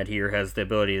comrade here has the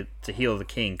ability to heal the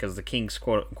king because the king's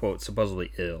quote-unquote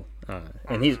supposedly ill.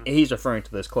 And he's referring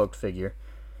to this cloaked figure.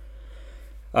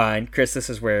 And Chris, this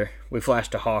is where we flash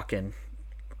to Hawk, and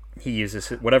he uses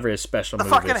whatever his special move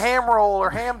is. The fucking ham roll or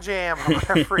ham jam, or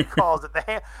whatever he calls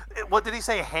it. What did he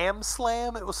say? Ham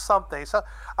slam? It was something. So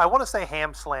I want to say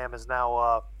ham slam is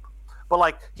now. But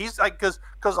like he's like because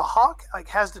Hawk like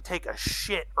has to take a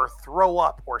shit or throw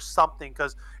up or something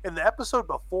because in the episode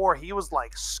before he was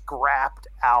like scrapped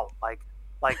out like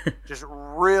just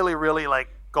really like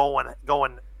going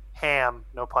ham,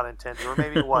 no pun intended, or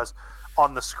maybe it was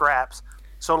on the scraps.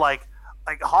 So like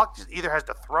Hawk just either has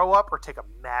to throw up or take a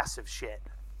massive shit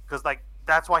because like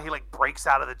that's why he like breaks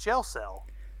out of the jail cell.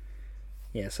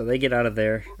 Yeah, so they get out of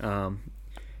there, and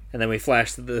then we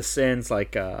flash to the Sins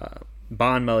like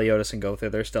Bon, Meliodas, and Gother.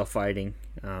 They're still fighting,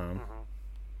 and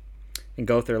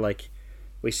Gother like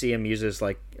we see him uses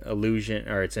like illusion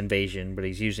or it's invasion, but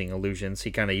he's using illusions.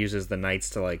 He kind of uses the knights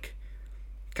to like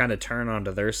kind of turn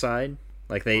onto their side.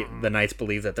 Like the knights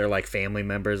believe that they're like family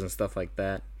members and stuff like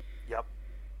that. Yep.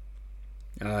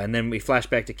 And then we flash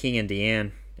back to King and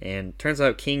Deanne, and turns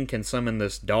out King can summon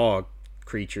this dog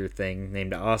creature thing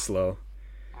named Oslo.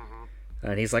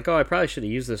 And he's like, oh, I probably should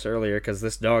have used this earlier because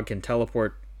this dog can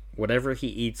teleport whatever he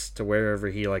eats to wherever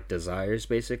he like desires,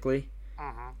 basically.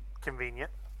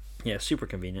 Convenient. Yeah, super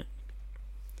convenient.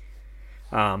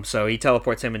 So he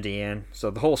teleports him and Deanne. So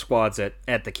the whole squad's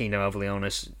at the Kingdom of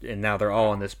Leonis, and now they're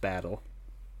all in this battle.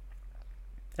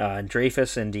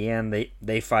 Dreyfus and Deanne,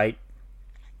 they fight.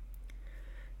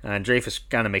 Dreyfus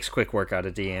kind of makes quick work out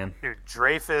of Deanne. Dude,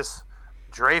 Dreyfus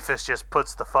just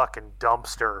puts the fucking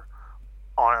dumpster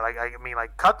on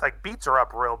her. Beats her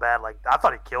up real bad. Like, I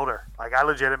thought he killed her. Like, I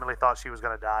legitimately thought she was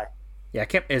gonna die. Yeah,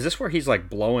 is this where he's like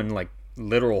blowing like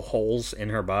literal holes in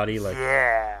her body? Like,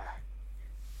 yeah.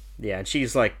 Yeah, and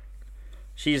she's like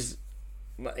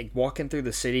walking through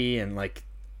the city, and like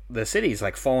the city's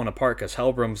like falling apart because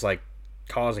Helbrum's like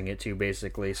causing it to,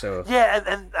 basically. So yeah,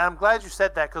 and I'm glad you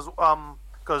said that,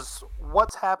 because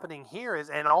what's happening here is,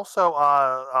 and also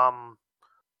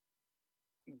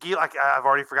Gil, like, I've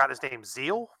already forgotten his name,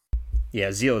 Zeal.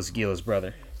 Yeah, Zeal is Gila's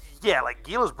brother. Yeah, like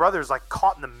Gila's brother is like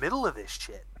caught in the middle of this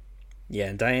shit. Yeah,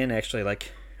 and Deanne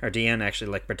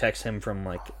actually protects him from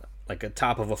like a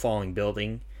top of a falling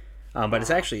building. But it's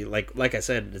actually like I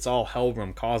said, it's all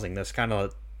Helbrum causing this kind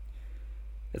of.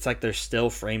 It's like they're still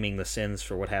framing the sins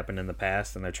for what happened in the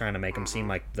past, and they're trying to make them seem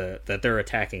like that they're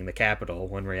attacking the capital,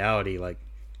 when in reality, like,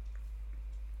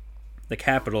 the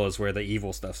capital is where the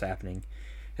evil stuff's happening,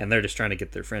 and they're just trying to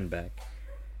get their friend back.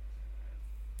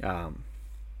 But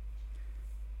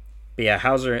yeah,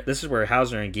 Hauser. This is where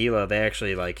Hauser and Gila, they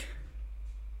actually like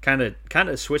kind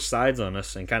of switch sides on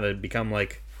us and kind of become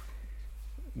like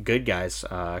good guys,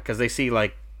 because they see,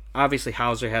 like, obviously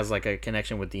Hauser has like a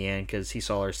connection with Deanne because he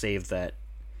saw her save that.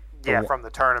 From the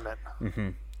tournament. Mm-hmm.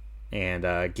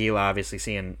 And Gila, obviously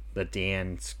seeing that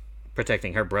Deanne's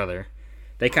protecting her brother,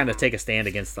 they kind of take a stand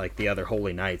against like the other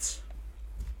Holy Knights.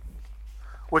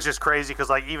 Which is crazy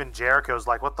because like even Jericho's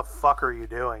like, "What the fuck are you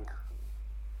doing?"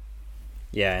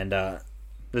 Yeah, and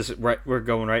this is right. We're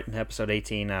going right in episode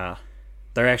 18.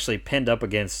 They're actually pinned up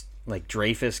against like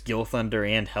Dreyfus, Gilthunder,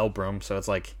 and Helbrum, so it's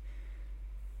like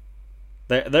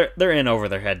they're in over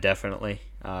their head, definitely.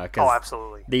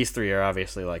 Absolutely. These three are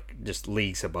obviously like just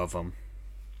leagues above them.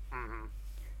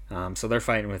 Mm-hmm. So they're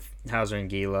fighting with Hauser and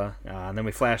Gila, and then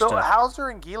we flash So to Hauser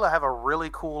and Gila have a really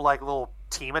cool like little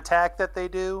team attack that they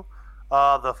do.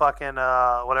 The fucking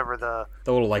whatever the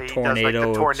little like tornado, does, like,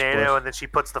 the tornado, explosion. and then she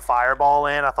puts the fireball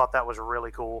in. I thought that was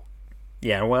really cool.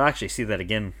 Yeah, and we'll actually see that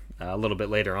again a little bit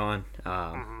later on.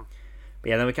 But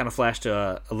yeah, then we kind of flash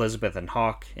to Elizabeth and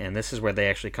Hawk, and this is where they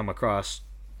actually come across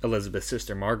Elizabeth's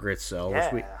sister Margaret's cell,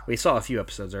 which we saw a few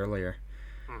episodes earlier.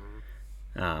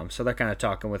 So they're kind of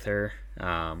talking with her.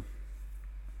 A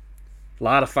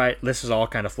lot of fight. This is all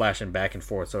kind of flashing back and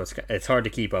forth, so it's hard to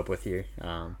keep up with here.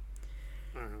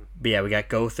 But yeah, we got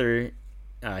Gother.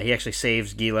 He actually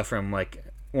saves Gila from like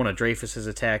one of Dreyfus's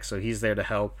attacks, so he's there to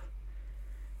help.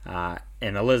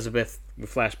 And Elizabeth, we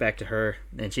flash back to her,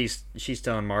 and she's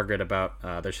telling Margaret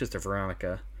about their sister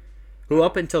Veronica, who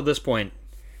up until this point,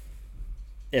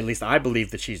 at least I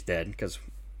believe that she's dead, because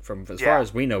from as far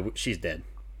as we know, she's dead.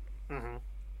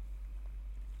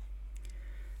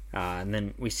 And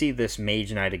then we see this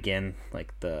Mage Knight again,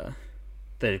 like the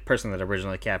person that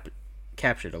originally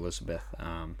captured Elizabeth.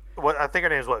 What I think her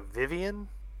name is Vivian.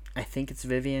 I think it's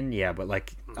Vivian, yeah, but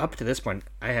like up to this point,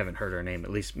 I haven't heard her name.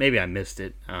 At least maybe I missed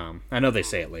it. I know they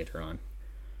say it later on,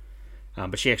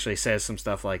 but she actually says some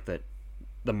stuff like that.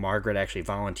 The Margaret actually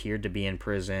volunteered to be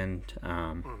imprisoned,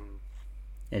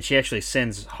 and she actually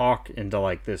sends Hawk into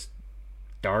like this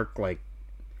dark, like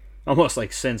almost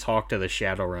like sends Hawk to the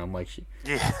Shadow Realm. Like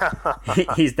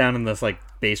he's down in this like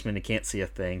basement, he can't see a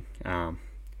thing, and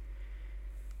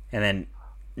then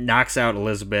knocks out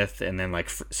Elizabeth, and then like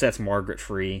sets Margaret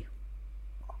free.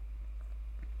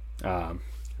 And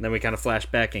then we kind of flash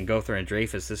back and Gother and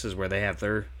Dreyfus. This is where they have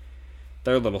their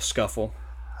little scuffle.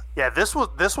 Yeah, this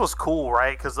was cool,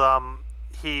 right? Because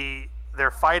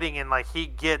they're fighting, and like he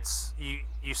gets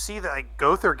you see that like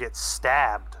Gother gets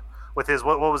stabbed with his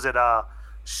what was it? I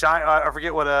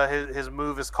forget what his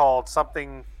move is called.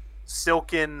 Something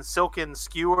silken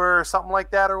skewer or something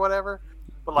like that or whatever.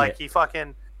 But like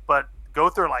but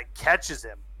Gother like catches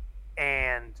him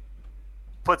and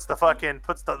puts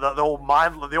the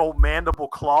old mandible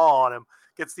claw on him.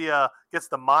 Gets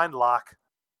the mind lock,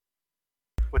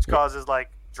 which causes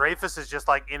like Dreyfus is just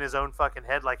like in his own fucking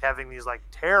head, like having these like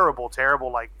terrible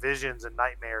like visions and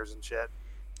nightmares and shit.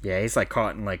 Yeah, he's like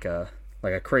caught in like a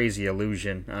crazy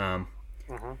illusion. And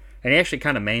he actually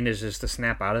kind of manages to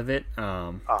snap out of it,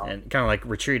 and kind of like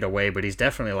retreat away. But he's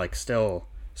definitely like still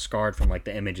scarred from like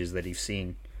the images that he's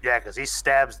seen. Yeah, because he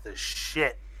stabs the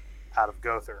shit out of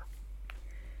Gother.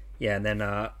 Yeah, and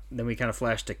then we kind of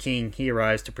flash to King. He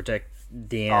arrives to protect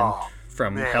Deanne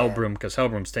from Helbrum, because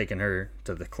Helbrum's taking her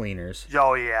to the cleaners.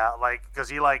 Oh yeah, like because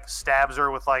he like stabs her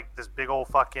with like this big old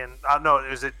fucking. I don't know.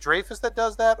 Is it Dreyfus that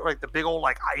does that, or like the big old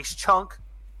like ice chunk,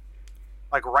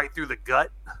 like right through the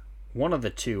gut? One of the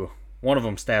two. one of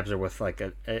them stabs her with like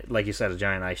like you said, a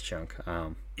giant ice chunk.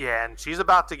 Yeah, and she's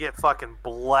about to get fucking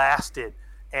blasted,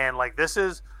 and like this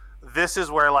is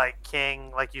where like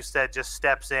King, like you said, just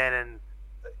steps in, and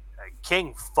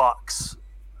King fucks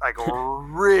like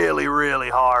really really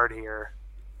hard here.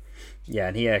 Yeah,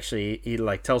 and he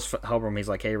like tells Helbram, he's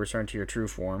like, "Hey, return to your true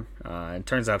form." And it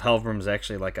turns out Helbram's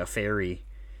actually like a fairy.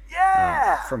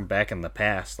 Yeah. From back in the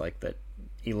past, like that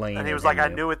Elaine. And he was like, "I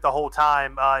knew it the whole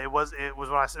time." It was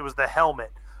the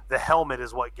helmet. The helmet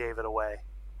is what gave it away.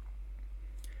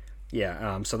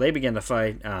 Yeah. So they begin to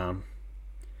fight.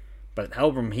 But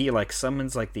Helbram, he like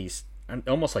summons like these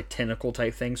almost like tentacle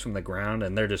type things from the ground,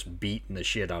 and they're just beating the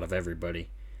shit out of everybody.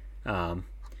 And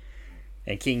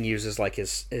King uses like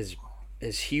his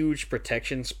huge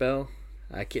protection spell.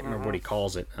 I can't remember what he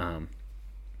calls it. And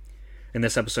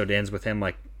this episode ends with him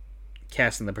like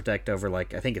casting the protect over,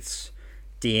 like, I think it's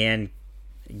Deanne,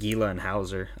 Gila, and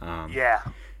Hauser. Yeah.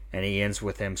 And he ends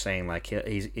with him saying like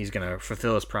he's gonna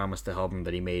fulfill his promise to help him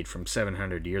that he made from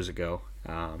 700 years ago.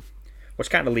 Which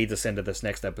kind of leads us into this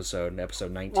next episode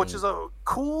 19. Which is a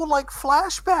cool like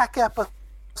flashback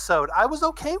episode. I was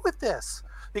okay with this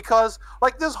because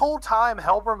like this whole time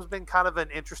Helbram's been kind of an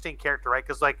interesting character, right?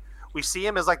 Because like we see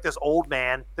him as like this old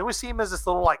man, then we see him as this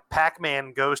little like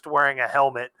Pac-Man ghost wearing a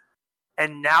helmet,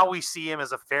 and now we see him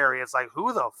as a fairy. It's like,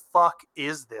 who the fuck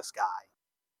is this guy?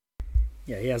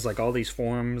 Yeah, he has like all these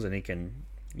forms, and he can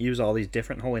use all these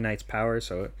different Holy Knight's powers.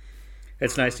 So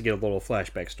it's nice to get a little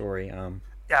flashback story.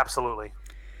 Absolutely.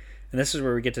 And this is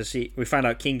where we find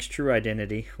out King's true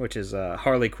identity, which is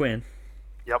Harley Quinn.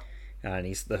 Yep. And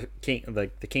he's the king of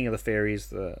the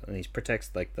fairies. And he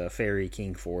protects like the fairy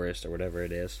king forest or whatever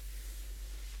it is.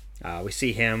 We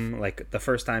see him like the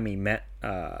first time he met.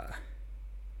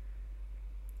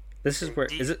 This is where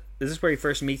is this where he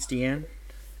first meets Deanne?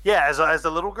 Yeah, as a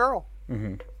little girl.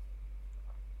 Mm-hmm.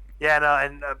 Yeah,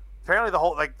 and apparently the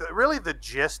whole really the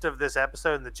gist of this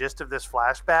episode and the gist of this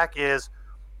flashback is,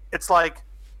 it's like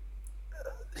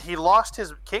King lost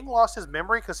his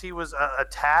memory because he was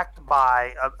attacked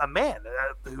by a man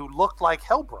who looked like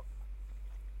Helbram.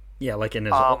 Yeah, like in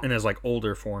his like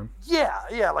older form.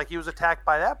 Yeah, like he was attacked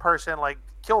by that person, like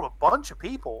killed a bunch of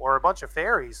people or a bunch of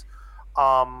fairies.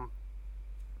 And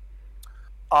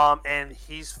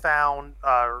he's found.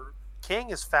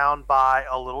 King is found by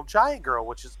a little giant girl,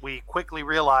 which is, we quickly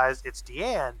realize it's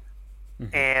Deanne,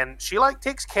 and she like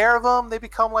takes care of him. They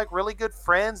become like really good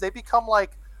friends. They become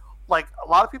like a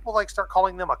lot of people like start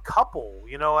calling them a couple.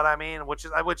 You know what I mean? Which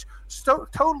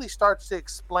totally starts to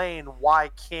explain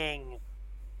why King,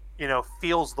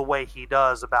 feels the way he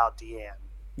does about Deanne.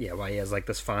 Yeah, why he has like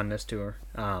this fondness to her.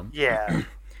 Yeah.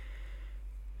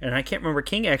 And I can't remember.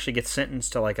 King actually gets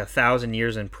sentenced to like 1,000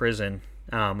 years in prison.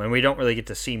 And we don't really get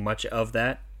to see much of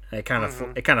that. It kind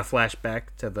of flashed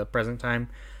back to the present time,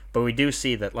 but we do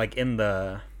see that like in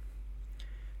the,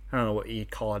 I don't know what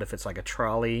you'd call it, if it's like a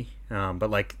trolley, but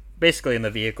like basically in the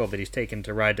vehicle that he's taken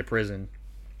to ride to prison,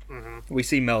 we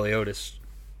see Meliodas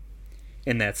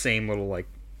in that same little like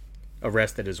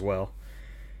arrested as well.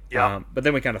 Yeah. But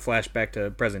then we kind of flash back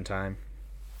to present time.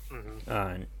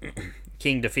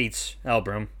 King defeats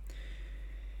Helbram.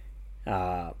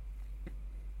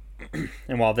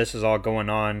 And while this is all going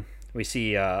on, we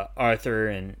see King Arthur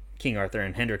and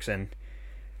Hendrickson.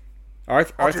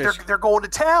 They're going to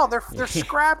town. They're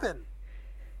scrapping.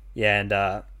 Yeah,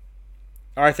 and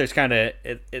Arthur's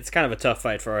it's kind of a tough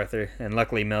fight for Arthur, and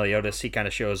luckily Meliodas, he kind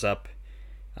of shows up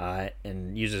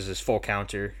and uses his full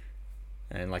counter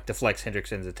and like deflects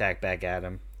Hendrickson's attack back at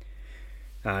him.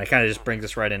 It kind of just brings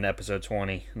us right into episode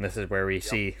 20, and this is where we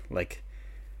see like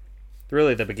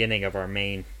really the beginning of our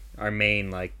main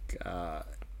like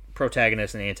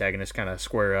protagonist and antagonist kind of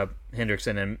square up,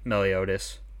 Hendrickson and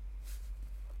Meliodas.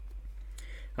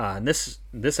 And this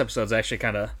episode's actually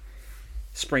kind of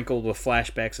sprinkled with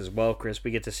flashbacks as well, Chris.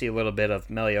 We get to see a little bit of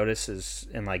Meliodas's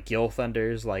and like Gil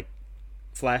Thunder's like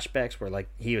flashbacks where like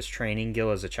he was training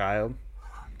Gil as a child.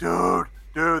 Dude,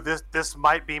 this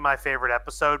might be my favorite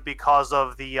episode because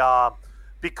of the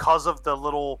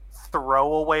little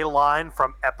throwaway line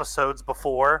from episodes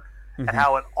before. And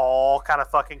how it all kind of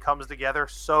fucking comes together.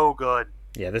 So good.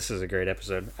 Yeah, this is a great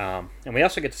episode. And we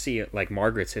also get to see like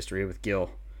Margaret's history with Gil.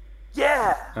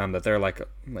 Yeah. That they're like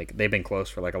they've been close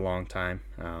for like a long time.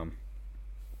 But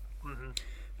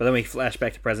then we flash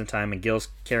back to present time, and Gil's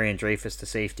carrying Dreyfus to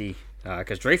safety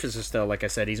because Dreyfus is still, like I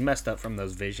said, he's messed up from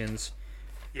those visions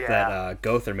that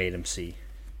Gowther made him see.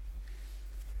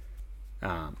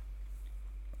 But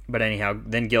anyhow,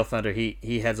 then Gil Thunder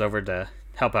he heads over to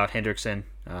help out Hendrickson.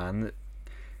 And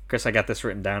Chris, I got this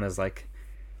written down as like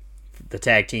the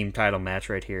tag team title match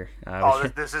right here.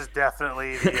 This is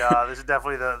definitely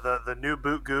the new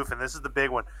boot goof, and this is the big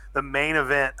one, the main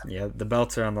event. Yeah, the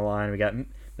belts are on the line. We got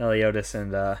Meliodas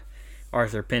and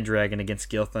Arthur Pendragon against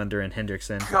Gil Thunder and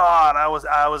Hendrickson. God, I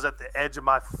was at the edge of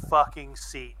my fucking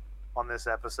seat on this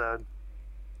episode.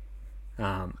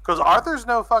 Because Arthur's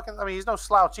no fucking. I mean, he's no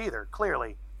slouch either.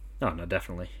 Clearly. Oh no,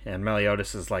 definitely. And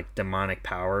Meliodas' like demonic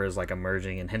power is like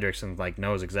emerging, and Hendrickson like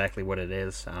knows exactly what it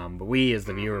is. But we, as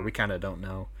the viewer, we kind of don't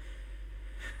know.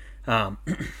 And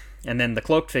then the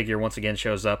cloaked figure once again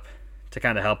shows up to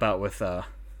kind of help out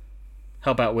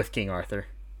with King Arthur.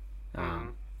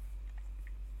 And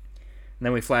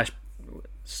then we flash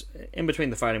in between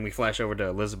the fighting. We flash over to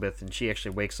Elizabeth, and she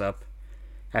actually wakes up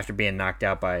after being knocked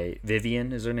out by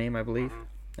Vivian, is her name, I believe.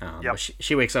 Yep. But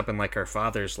she wakes up in like her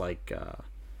father's like.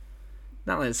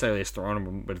 Not necessarily his throne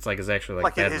room, but it's like his actual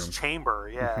like bedroom. In his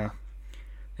chamber, yeah.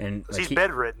 And like, he's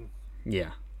bedridden.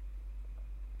 Yeah.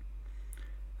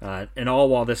 And all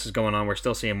while this is going on, we're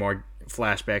still seeing more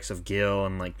flashbacks of Gil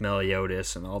and like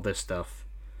Meliodas and all this stuff.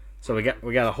 So we got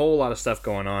a whole lot of stuff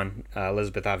going on.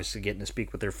 Elizabeth obviously getting to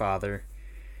speak with her father,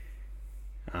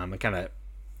 and kind of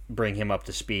bring him up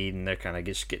to speed, and they're kind of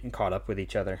just getting caught up with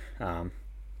each other. Then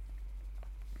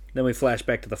we flash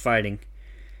back to the fighting.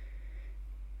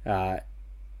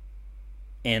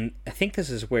 And I think this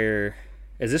is where...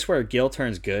 Is this where Gil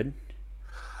turns good?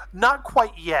 Not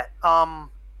quite yet.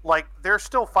 Like, they're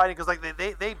still fighting, because like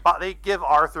they give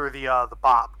Arthur the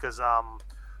bop,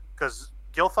 because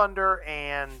Gil Thunder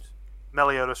and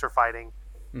Meliodas are fighting.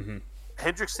 Mm-hmm.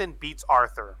 Hendrickson beats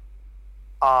Arthur.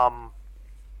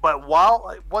 But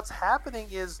what's happening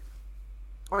is,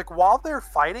 like, while they're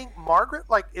fighting, Margaret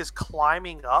like is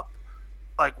climbing up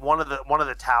like one of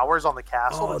the towers on the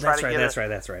castle to try to get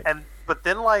that's right. But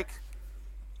then like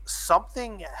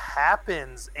something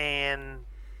happens, and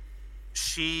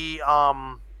she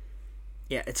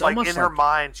it's like almost in her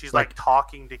mind she's like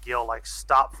talking to Gil, like,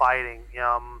 stop fighting.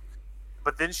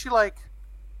 But then she like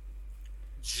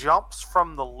jumps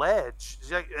from the ledge.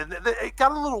 And it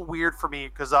got a little weird for me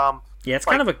because it's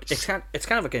kind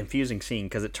of a confusing scene,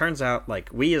 because it turns out, like,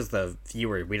 we as the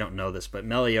viewer, we don't know this, but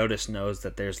Meliodas knows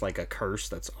that there's like a curse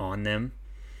that's on them.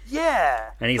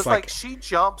 Yeah, and he's like she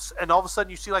jumps, and all of a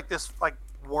sudden you see like this like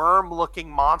worm-looking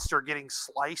monster getting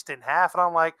sliced in half, and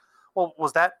I'm like, well,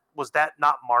 was that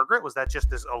not Margaret? Was that just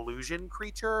this illusion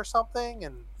creature or something?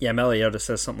 And yeah, Meliodas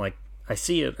says something like, "I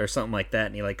see it" or something like that,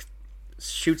 and he like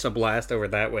shoots a blast over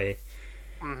that way.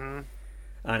 Mm-hmm.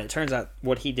 And it turns out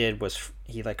what he did was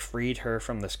he like freed her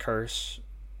from this curse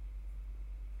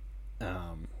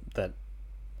that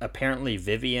apparently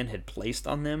Vivian had placed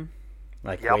on them,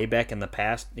 like way back in the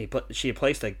past. She had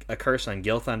placed a curse on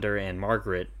Gil Thunder and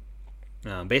Margaret,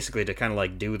 basically to kind of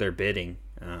like do their bidding.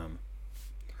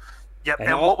 Yep,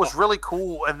 and what was really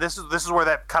cool, and this is where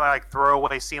that kind of like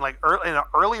throwaway scene, like in an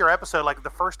earlier episode, like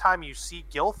the first time you see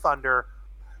Gil Thunder,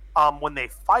 when they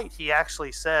fight, he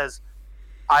actually says,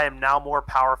 "I am now more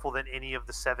powerful than any of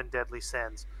the 7 deadly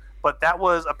sins." But that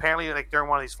was apparently like during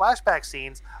one of these flashback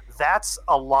scenes. That's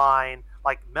a line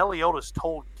like Meliodas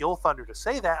told Gil Thunder to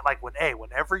say that, like,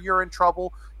 whenever you're in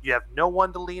trouble, you have no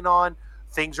one to lean on,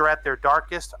 things are at their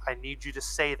darkest, I need you to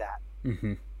say that.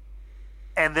 Mm-hmm.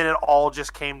 And then it all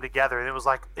just came together, and it was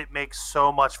like, it makes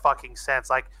so much fucking sense.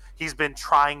 Like, he's been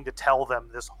trying to tell them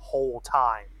this whole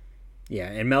time. Yeah,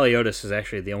 and Meliodas is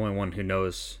actually the only one who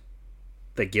knows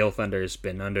that Gil Thunder's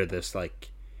been under this,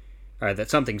 like, that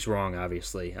something's wrong,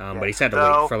 obviously. But he's had to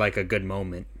wait for like a good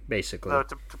moment, basically. No,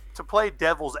 to play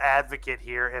devil's advocate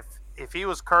here, if he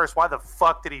was cursed, why the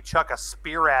fuck did he chuck a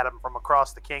spear at him from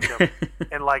across the kingdom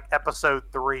in like episode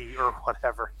 3 or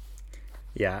whatever?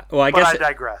 Yeah, well, I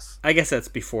digress. I guess that's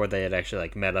before they had actually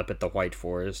like met up at the White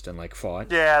Forest and like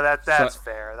fought. Yeah, that's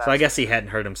fair. So I guess he hadn't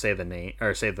heard him say the name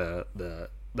or say the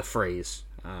phrase.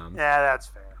 Yeah, that's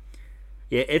fair.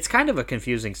 Yeah, it's kind of a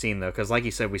confusing scene though, because like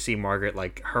you said, we see Margaret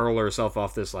like hurl herself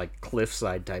off this like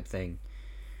cliffside type thing,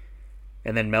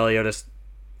 and then Meliodas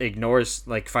ignores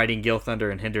like fighting Gil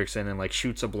Thunder and Hendrickson and like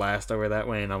shoots a blast over that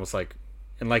way, and I was like,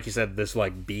 and like you said, this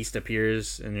like beast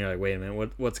appears, and you're like, wait a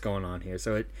minute, what's going on here?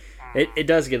 So it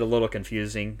does get a little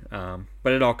confusing,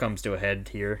 but it all comes to a head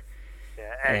here.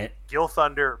 Yeah, and Gil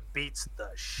Thunder beats the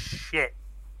shit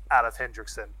out of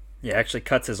Hendrickson. Yeah, actually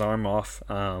cuts his arm off.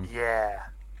 Yeah.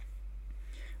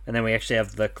 And then we actually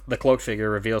have the cloak figure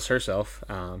reveals herself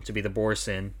to be the Boar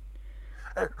Sin.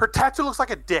 Her tattoo looks like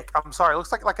a dick. I'm sorry, it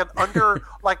looks like an under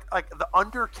like the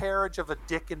undercarriage of a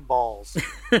dick and balls.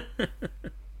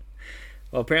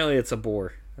 Well, apparently it's a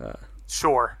boar.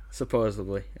 Sure.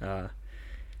 Supposedly,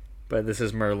 but this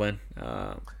is Merlin.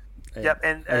 Yep,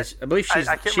 and I believe I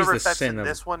can't she's remember the if that's sin in of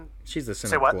this one. she's the sin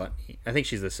Say of what? gluttony. I think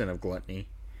she's the sin of gluttony.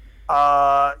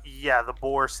 Yeah, the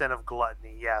boar sin of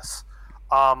gluttony. Yes,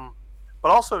 um,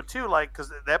 but also too, like, because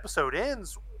the episode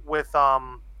ends with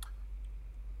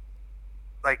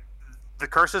like the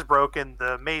curse is broken.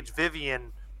 The mage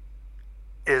Vivian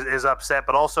is upset,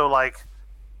 but also like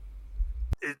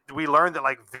we learned that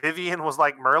like Vivian was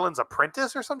like Merlin's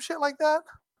apprentice or some shit like that.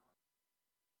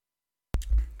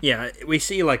 Yeah, we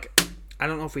see like I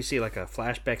don't know if we see like a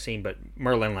flashback scene, but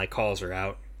Merlin like calls her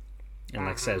out and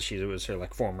like says she was her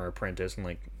like former apprentice, and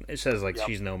like it says like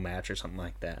she's no match or something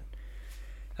like that.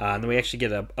 And then we actually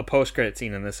get a post credit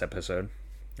scene in this episode.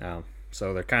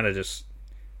 So they're kind of just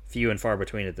few and far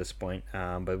between at this point.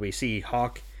 But we see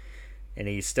Hawk, and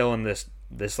he's still in this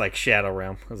like shadow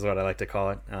realm, is what I like to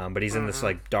call it. But he's in this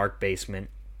like dark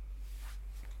basement,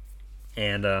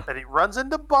 and he runs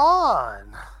into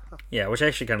Bond. Yeah, which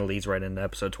actually kind of leads right into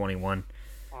episode 21.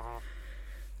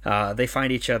 They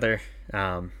find each other,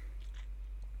 and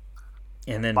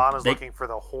then Bond is looking for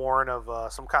the horn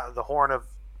of some kind of the horn of.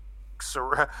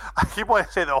 I keep wanting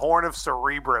to say the horn of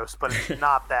Cerebros, but it's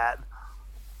not that.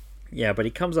 Yeah, but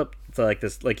he comes up to like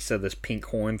this, like you said, this pink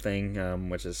horn thing,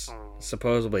 which is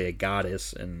supposedly a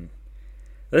goddess, and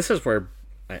this is where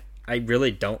I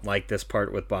really don't like this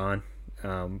part with Bond,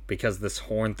 because this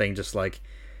horn thing just like,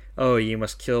 oh, you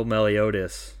must kill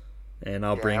Meliodas, and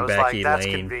I'll bring back like, Elaine. That's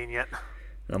convenient.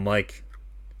 And I'm like,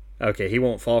 okay, he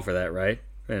won't fall for that, right?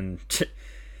 And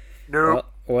nope.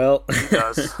 Well, he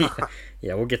does.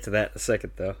 Yeah, we'll get to that in a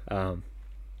second, though.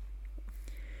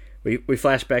 We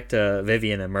flash back to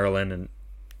Vivian and Merlin, and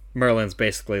Merlin's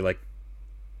basically like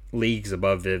leagues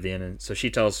above Vivian, and so she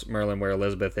tells Merlin where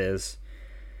Elizabeth is,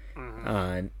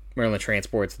 and Merlin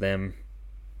transports them.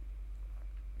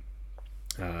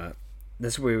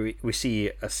 This is where we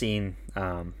see a scene.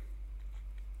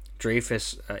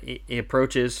 Dreyfus he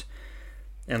approaches,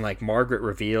 and like Margaret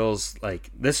reveals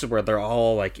like this is where they're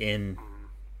all like in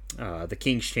the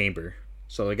King's Chamber.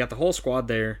 So they got the whole squad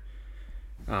there.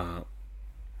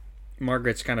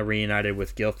 Margaret's kind of reunited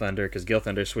with Gilthunder because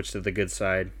Gilthunder switched to the good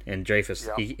side, and Dreyfus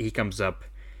he comes up,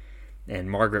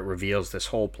 and Margaret reveals this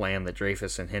whole plan that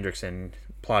Dreyfus and Hendrickson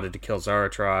plotted to kill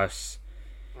Zaratros,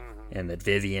 and that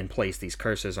Vivian placed these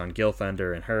curses on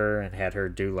Gilthunder and her, and had her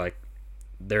do like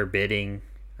their bidding.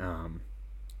 And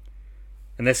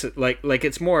this is like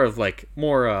it's more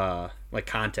like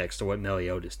context to what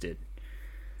Meliodas did.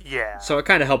 Yeah. So it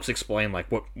kind of helps explain like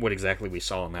what exactly we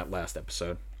saw in that last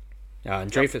episode.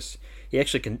 And Dreyfus, he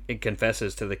actually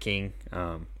confesses to the king,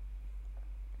 and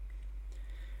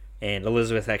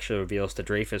Elizabeth actually reveals to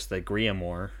Dreyfus that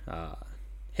Griamore,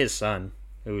 his son,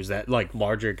 who was that like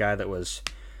larger guy that was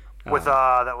with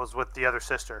the other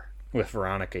sister. With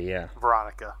Veronica, yeah.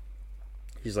 Veronica.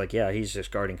 He's like, yeah, he's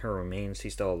just guarding her remains.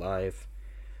 He's still alive.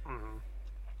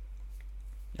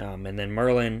 And then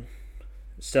Merlin,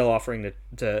 still offering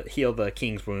to heal the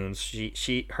king's wounds.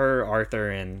 Her,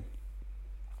 Arthur, and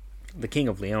the King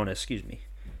of Leona, excuse me.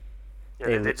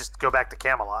 Yeah, they just go back to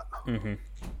Camelot. And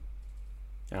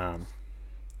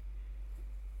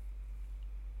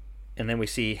then we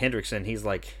see Hendrickson.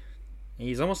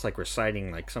 He's almost like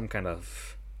reciting like some kind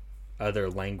of other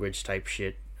language type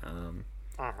shit. And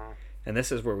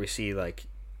this is where we see like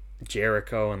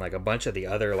Jericho and like a bunch of the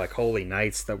other like holy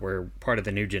knights that were part of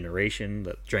the new generation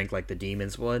that drank like the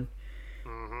demon's blood.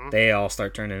 They all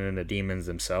start turning into demons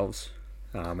themselves,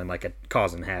 and like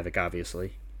causing havoc,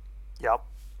 obviously. Yep.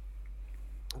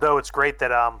 Though it's great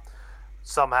that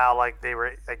somehow like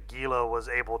Gila was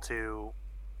able to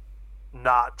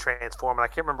not transform, and I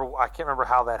can't remember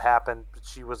how that happened. But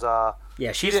she was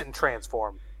she didn't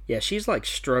transform. Yeah, she's like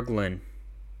struggling.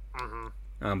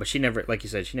 But she never, like you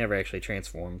said, she never actually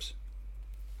transforms.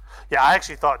 Yeah, I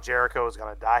actually thought Jericho was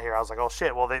going to die here. I was like, oh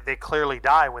shit, well they clearly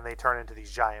die when they turn into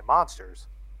these giant monsters.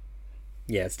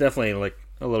 Yeah, it's definitely like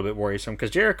a little bit worrisome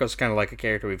because Jericho's kind of like a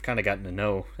character we've kind of gotten to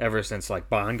know ever since like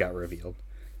Bond got revealed.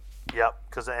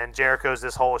 Yep, and Jericho's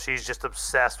she's just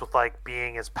obsessed with like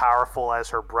being as powerful as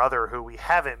her brother, who we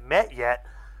haven't met yet.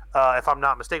 If I'm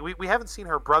not mistaken, we haven't seen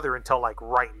her brother until like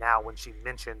right now when she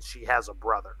mentions she has a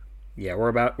brother. Yeah, we're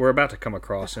about to come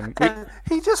across him. And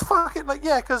he just fucking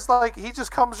because he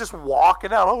just comes just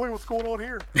walking out. Oh, wait, what's going on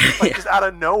here? Like just out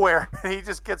of nowhere, and he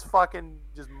just gets fucking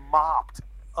just mopped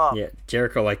up. Yeah,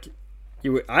 Jericho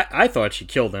I thought she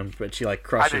killed him, but she like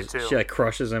crushes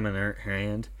him in her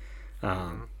hand.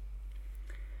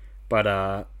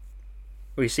 But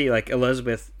we see like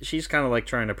Elizabeth, she's kind of like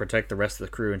trying to protect the rest of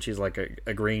the crew, and she's like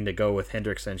agreeing to go with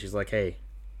Hendrickson. She's like, hey,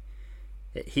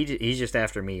 he's just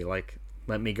after me, like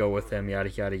let me go with him, yada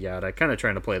yada yada, kind of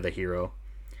trying to play the hero.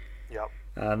 Yep.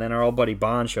 And then our old buddy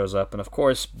Bond shows up, and of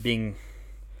course, being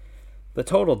the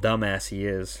total dumbass he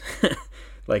is,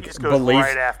 like he just goes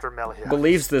right after Meliodas.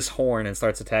 Believes this horn and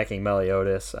starts attacking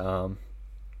Meliodas.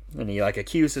 And he like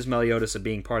accuses Meliodas of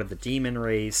being part of the demon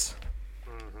race.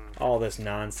 Mm-hmm. All this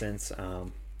nonsense.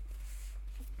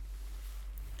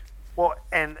 Well,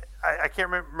 and I can't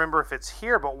remember if it's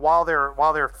here, but while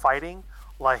they're fighting,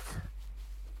 like,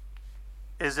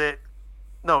 is it?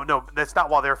 No, that's not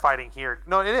while they're fighting here.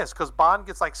 No, it is, because Bond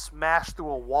gets like smashed through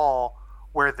a wall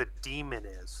where the demon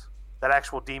is. That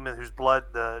actual demon whose blood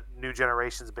the new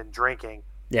generation's been drinking.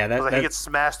 Yeah, he gets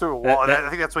smashed through a wall. I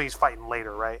think that's when he's fighting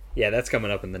later, right? Yeah, that's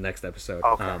coming up in the next episode.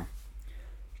 Okay.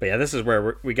 But yeah, this is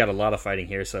where we got a lot of fighting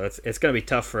here, so it's going to be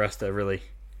tough for us to really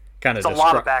kind of. It's a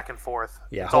lot of back and forth.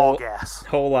 Yeah, it's all gas.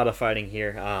 Whole lot of fighting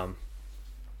here.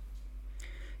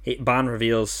 Bond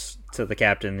reveals to the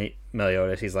captain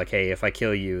Meliodas, he's like, "Hey, if I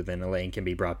kill you, then Elaine can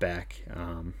be brought back."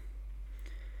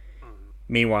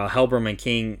 Meanwhile, Helbram and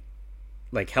King,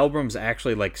 like Helbram's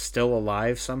actually like still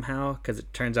alive somehow, because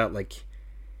it turns out like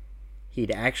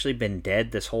he'd actually been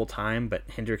dead this whole time, but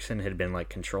Hendrickson had been like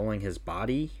controlling his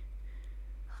body.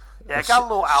 Yeah, it got a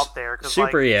little out there because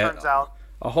like, it turns out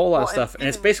a whole lot of stuff, and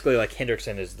it's basically like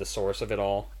Hendrickson is the source of it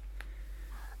all.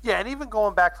 Yeah, and even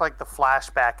going back to like the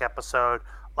flashback episode,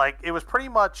 like it was pretty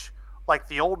much like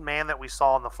the old man that we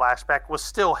saw in the flashback was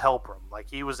still Helbram. Like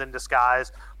he was in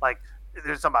disguise. Like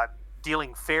there's something about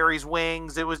dealing fairies'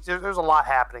 wings. There's a lot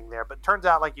happening there. But it turns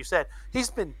out, like you said,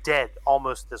 he's been dead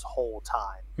almost this whole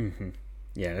time. Mm-hmm.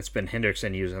 Yeah, it's been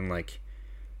Hendrickson using like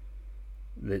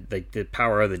the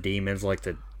power of the demons, like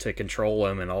to control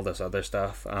him and all this other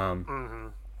stuff.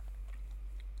 And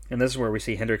this is where we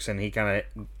see Hendrickson. He kind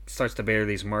of starts to bear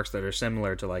these marks that are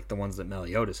similar to like the ones that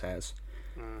Meliodas has.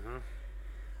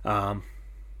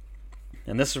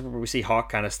 And this is where we see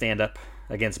Hawk kind of stand up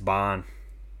against Bond,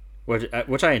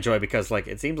 which I enjoy because like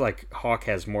it seems like Hawk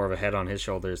has more of a head on his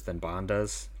shoulders than Bond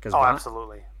does.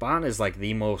 Absolutely. Bond is like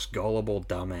the most gullible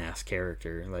dumbass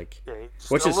character. Like, yeah,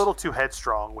 which is a little too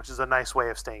headstrong, which is a nice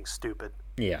way of staying stupid.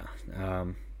 Yeah.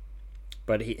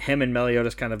 But him and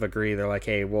Meliodas kind of agree. They're like,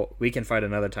 hey, well, we can fight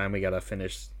another time. We gotta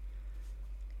finish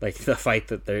like the fight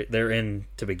that they're in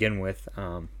to begin with.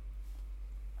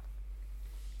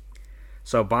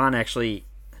 So Bond actually,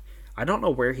 I don't know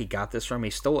where he got this from.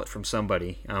 He stole it from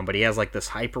somebody. But he has like this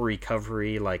hyper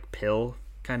recovery like pill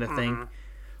kind of thing,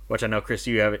 which I know, Chris,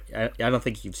 you have. I don't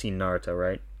think you've seen Naruto,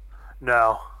 right?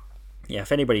 No. Yeah,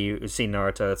 if anybody who's seen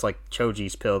Naruto, it's like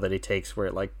Choji's pill that he takes, where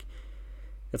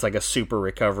it's like a super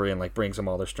recovery and like brings them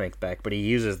all their strength back. But he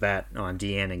uses that on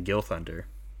Deanne and Gilthunder.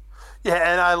 Yeah,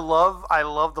 and I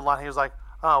love the line. He was like,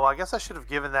 "Oh, well, I guess I should have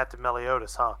given that to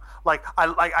Meliodas, huh?" Like,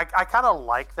 I kind of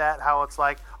like that. How it's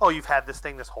like, "Oh, you've had this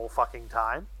thing this whole fucking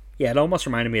time." Yeah, it almost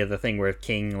reminded me of the thing where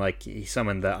King, like, he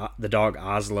summoned the dog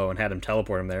Oslo and had him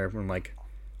teleport him there. I'm like,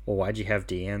 well, why'd you have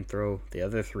Deanne throw the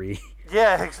other three?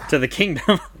 Yeah, exactly. To the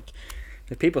kingdom?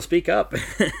 The people speak up.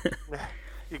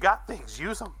 You got things,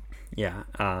 use them. Yeah.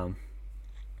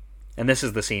 And this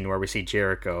is the scene where we see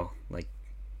Jericho, like,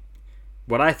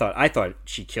 what I thought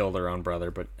she killed her own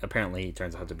brother, but apparently he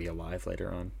turns out to be alive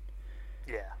later on.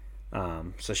 Yeah.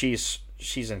 So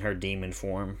she's in her demon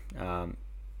form.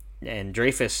 And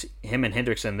Dreyfus, him and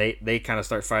Hendrickson, they kind of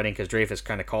start fighting because Dreyfus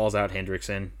kind of calls out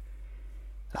Hendrickson.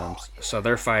 So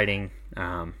they're fighting.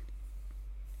 And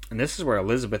this is where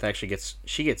Elizabeth actually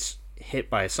gets hit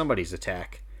by somebody's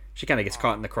attack. She kind of gets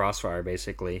caught in the crossfire,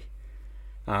 basically.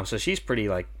 So she's pretty,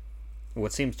 like,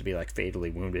 what seems to be, like, fatally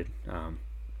wounded.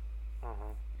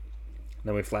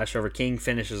 Then we flash over. King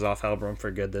finishes off Helbram for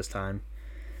good this time.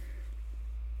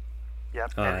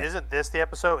 Yep. And isn't this the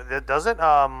episode? Doesn't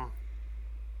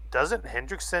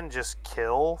Hendrickson just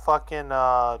kill fucking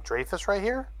Dreyfus right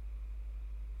here?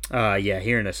 Yeah,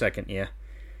 here in a second, yeah.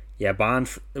 Yeah, Bond,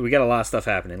 we got a lot of stuff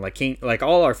happening. Like King, like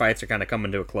all our fights are kind of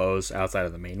coming to a close outside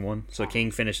of the main one. So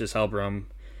King finishes Helbram.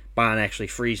 Bond actually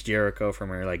frees Jericho from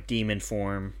her like demon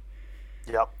form.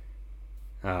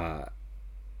 Yep.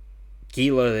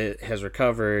 Gila has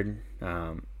recovered,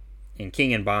 and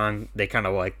King and Bond, they kind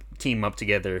of like team up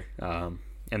together, and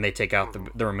they take out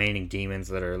the remaining demons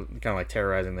that are kind of like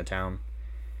terrorizing the town.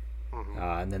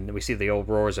 And then we see the old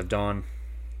Roars of Dawn.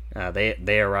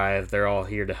 They arrive. They're all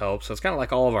here to help. So it's kind of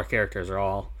like all of our characters are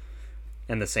all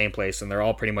in the same place, and they're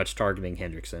all pretty much targeting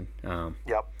Hendrickson.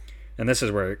 Yep. And this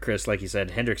is where, Chris, like you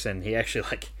said, Hendrickson, he actually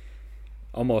like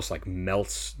almost like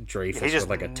melts Dreyfus with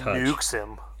like a touch. Nukes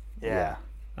him. Yeah.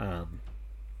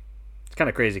 It's kind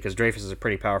of crazy because Dreyfus is a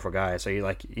pretty powerful guy, so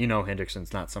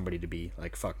Hendrickson's not somebody to be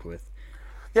like fucked with.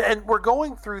 Yeah, and we're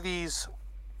going through this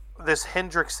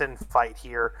Hendrickson fight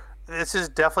here. This is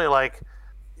definitely like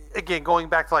again, going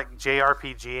back to like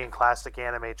JRPG and classic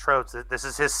anime tropes, this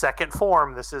is his second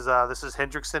form. This is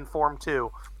Hendrickson form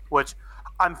 2, which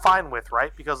I'm fine with,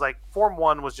 right? Because like form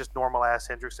 1 was just normal ass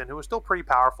Hendrickson, who was still pretty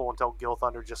powerful until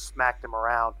Gilthunder just smacked him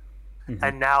around,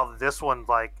 and now this one,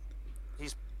 like,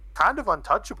 he's kind of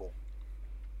untouchable.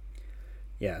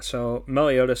 Yeah. So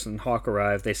Meliodas and Hawk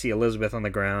arrive. They see Elizabeth on the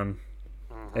ground.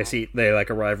 They like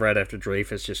arrive right after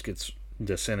Dreyfus just gets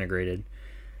disintegrated.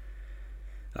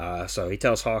 So he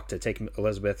tells Hawk to take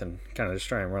Elizabeth and kind of just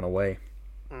try and run away.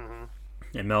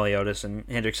 And Meliodas and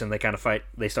Hendrickson, they kind of fight.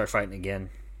 They start fighting again.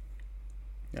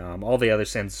 All the other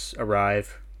synths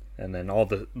arrive, and then all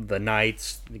the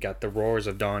knights. You got the Roars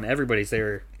of Dawn. Everybody's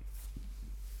there,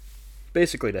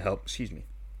 basically to help. Excuse me.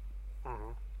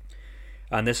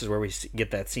 And this is where we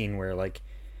get that scene where like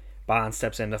Bond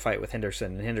steps in to fight with Hendrickson,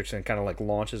 and Hendrickson kind of like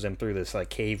launches him through this like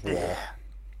cave wall.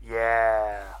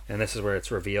 Yeah. And this is where it's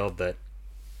revealed that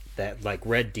like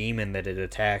red demon that had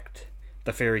attacked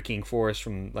the Fairy King Forest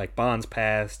from like Bond's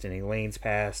past and Elaine's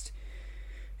past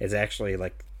is actually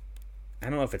like, I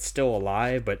don't know if it's still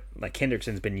alive, but like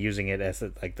Hendrickson's been using it as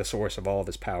like the source of all of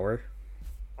his power.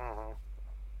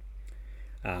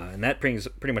 And that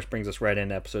pretty much brings us right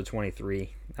into episode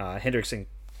 23. Hendrickson,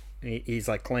 he's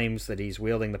like claims that he's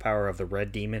wielding the power of the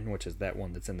red demon, which is that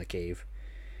one that's in the cave.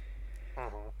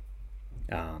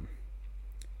 And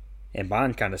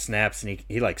Bond kind of snaps, and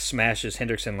he like smashes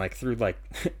Hendrickson like through like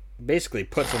basically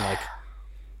puts him like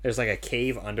there's like a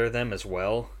cave under them as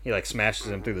well. He like smashes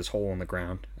him through this hole in the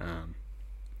ground.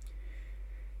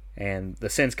 And the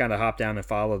synths kind of hop down and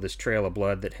follow this trail of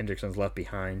blood that Hendrickson's left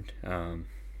behind.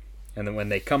 And then when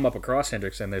they come up across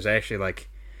Hendrickson, there's actually like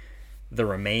the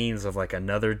remains of like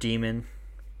another demon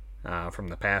from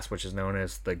the past, which is known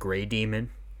as the Gray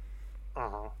Demon.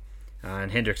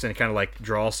 And Hendrickson kind of like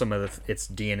draws some of its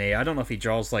DNA. I don't know if he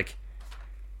draws like,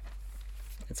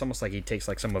 it's almost like he takes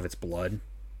like some of its blood,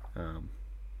 and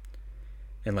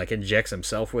like injects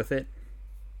himself with it.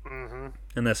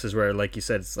 And this is where, like you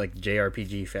said, it's like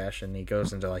JRPG fashion. He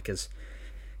goes into like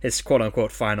his quote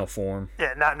unquote final form.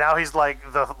 Yeah, now he's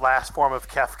like the last form of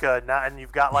Kefka, and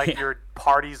you've got like your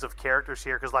parties of characters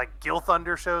here, because like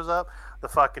Gilthunder shows up, the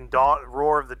fucking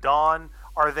Roar of the Dawn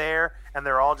are there, and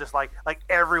they're all just like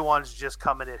everyone's just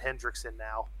coming at Hendrickson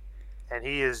now, and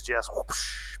he is just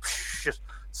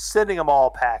sending them all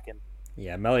packing.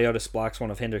 Yeah, Meliodas blocks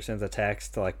one of Hendrickson's attacks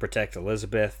to like protect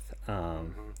Elizabeth,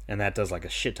 and that does like a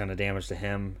shit ton of damage to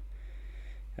him.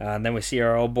 And then we see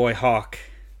our old boy Hawk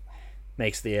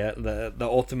makes the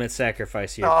ultimate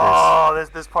sacrifice here. Oh,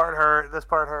 this part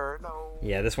hurt. No.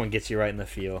 Yeah, this one gets you right in the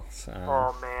feels.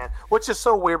 Oh man, which is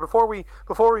so weird. Before we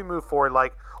move forward,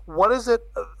 like, what is it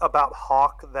about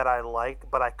Hawk that I like,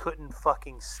 but I couldn't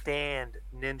fucking stand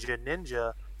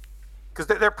Ninja? Because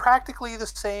they're practically the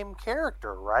same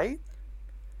character, right?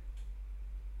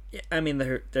 Yeah, I mean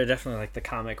they're definitely like the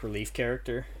comic relief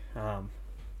character. I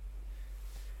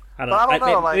don't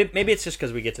know. Maybe it's just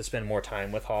because we get to spend more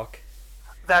time with Hawk.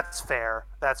 That's fair.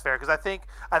 Because I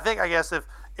guess if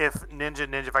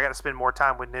Ninja, if I got to spend more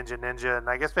time with Ninja, and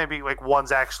I guess maybe like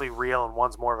one's actually real and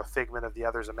one's more of a figment of the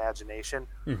other's imagination.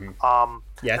 Yeah, I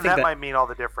think that might mean all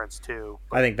the difference too.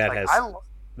 But I think that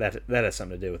has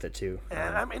something to do with it too.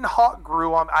 And I mean, Hawk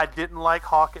grew on. I didn't like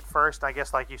Hawk at first. I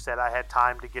guess, like you said, I had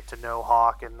time to get to know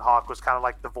Hawk, and Hawk was kind of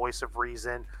like the voice of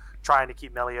reason, trying to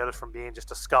keep Meliodas from being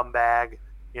just a scumbag,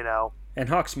 you know. And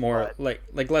Hawk's more like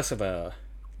less of a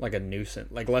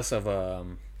nuisance, like less of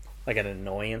like an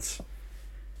annoyance.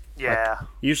 Yeah. Like,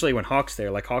 usually when Hawk's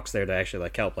there to actually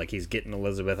like help, like he's getting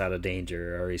Elizabeth out of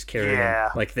danger, or he's carrying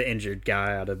like the injured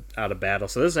guy out of battle.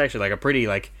 So this is actually like a pretty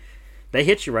like, they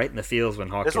hit you right in the feels when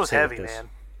Hawk. This was heavy,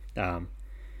 man.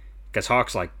 Because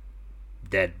Hawk's like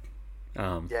dead.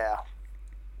 Yeah.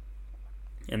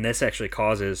 And this actually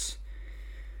causes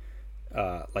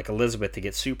like Elizabeth to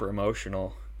get super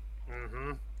emotional.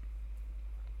 And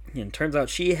it turns out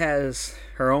she has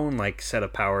her own like set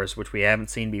of powers which we haven't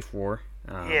seen before.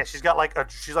 Yeah, she's got like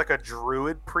she's like a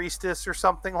druid priestess or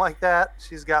something like that.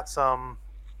 She's got some.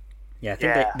 Yeah, I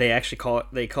think they actually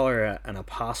call her an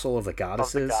apostle of the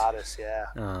goddesses. Of the goddess, yeah.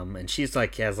 And she's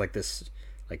like has like this,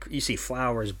 like you see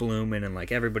flowers blooming and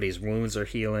like everybody's wounds are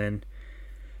healing.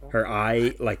 Her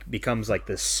eye like becomes like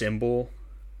this symbol.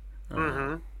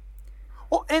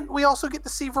 Well, and we also get to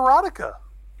see Veronica.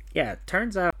 Yeah, it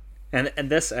turns out, and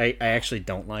this I actually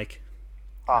don't like.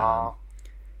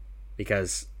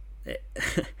 Because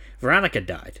Veronica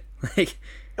died. Like,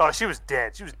 oh, she was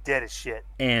dead. She was dead as shit.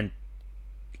 And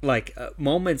like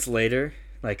moments later,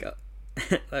 like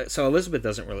so Elizabeth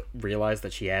doesn't realize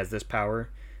that she has this power,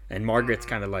 and Margaret's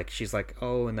kind of like, she's like,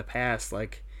 oh, in the past,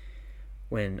 like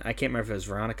when I can't remember if it was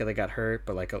Veronica that got hurt,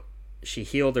 but like she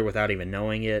healed her without even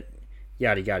knowing it,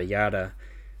 yada yada yada.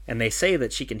 And they say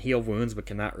that she can heal wounds but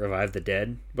cannot revive the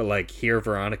dead. But like here,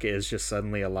 Veronica is just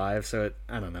suddenly alive. So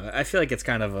I don't know. I feel like it's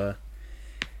kind of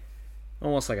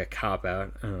almost like a cop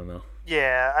out. I don't know.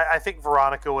 Yeah, I think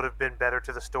Veronica would have been better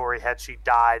to the story had she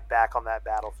died back on that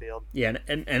battlefield. Yeah,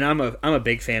 and I'm a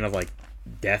big fan of like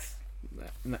death.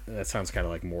 That sounds kind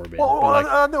of like morbid. Well, but like,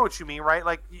 I know what you mean, right?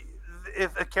 Like,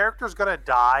 if a character's gonna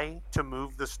die to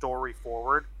move the story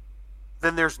forward,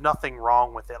 then there's nothing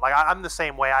wrong with it. Like, I'm the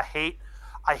same way. I hate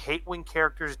when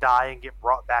characters die and get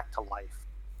brought back to life.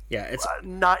 Yeah, it's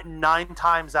not 9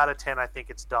 times out of 10. I think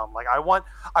it's dumb. Like, I want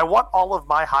all of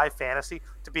my high fantasy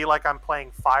to be like I'm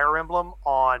playing Fire Emblem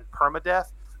on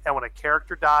permadeath, and when a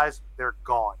character dies, they're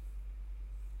gone.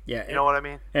 Yeah, you know what I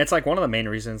mean? And it's like one of the main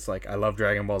reasons like I love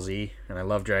Dragon Ball Z and I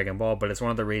love Dragon Ball, but it's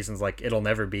one of the reasons like it'll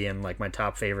never be in like my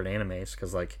top favorite animes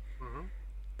because like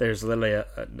there's literally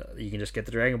you can just get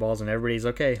the Dragon Balls and everybody's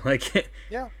okay. Like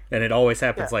yeah, and it always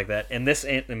happens like that. In this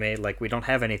anime, like we don't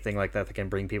have anything like that can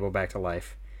bring people back to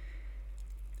life.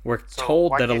 We're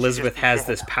told that Elizabeth has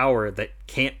this power that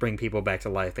can't bring people back to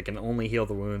life, that can only heal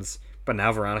the wounds, but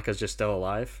now Veronica's just still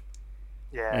alive.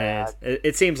 Yeah. And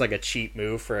it seems like a cheap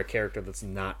move for a character that's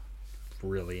not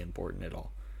really important at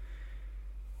all.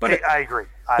 But I agree.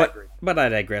 I agree. But I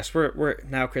digress. We're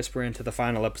now, Chris, we're into the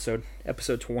final episode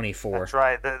 24. That's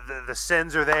right. The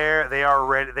sins are there. They are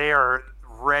ready. They are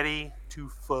ready to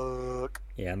fuck.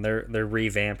 Yeah, and they're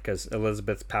revamped because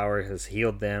Elizabeth's power has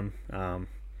healed them.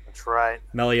 That's right.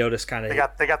 Meliodas kind of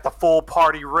they got the full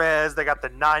party res. They got the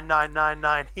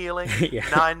 9999 healing,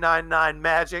 999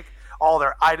 magic. All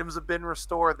their items have been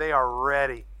restored. They are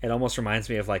ready. It almost reminds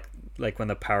me of like when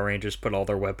the Power Rangers put all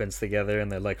their weapons together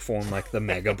and they like form like the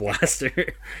Mega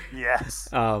Blaster. Yes.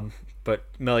 But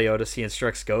Meliodas, he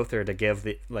instructs Gother to give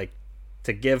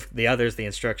the others the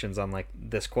instructions on like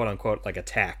this quote unquote like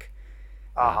attack,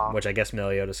 which I guess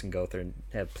Meliodas and Gother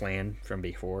have planned from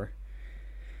before.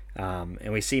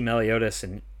 And we see Meliodas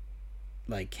and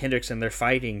like Hendrickson, they're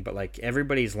fighting, but like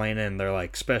everybody's laying in their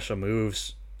like special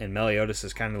moves, and Meliodas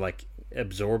is kind of like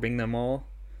absorbing them all.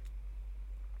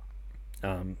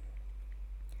 So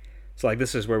like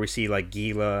this is where we see like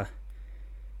Gila. I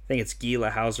think it's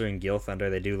Gila, Hauser, and Gil Thunder.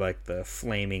 They do like the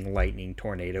flaming lightning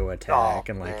tornado attack,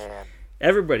 and like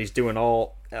everybody's doing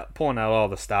pulling out all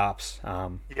the stops.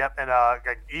 Yep, and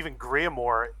even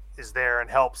Griamore is there and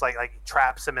helps, like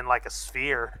traps him in like a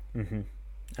sphere. Mm-hmm.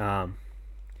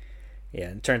 Yeah,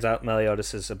 it turns out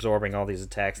Meliodas is absorbing all these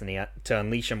attacks and to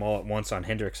unleash them all at once on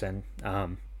Hendrickson.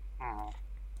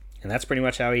 And that's pretty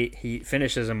much how he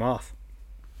finishes him off.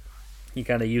 He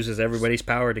kind of uses everybody's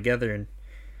power together and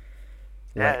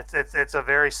it's a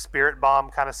very Spirit Bomb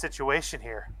kind of situation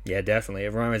here. Yeah, definitely.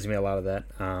 It reminds me a lot of that.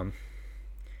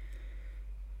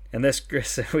 And this,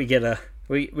 Chris, we get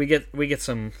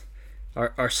some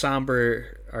our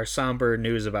somber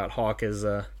news about Hawk is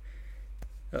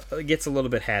gets a little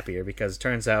bit happier because it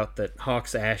turns out that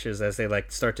Hawk's ashes, as they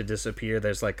like start to disappear,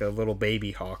 there's like a little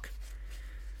baby Hawk.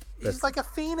 He's like a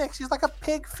phoenix. He's like a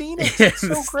pig phoenix. It's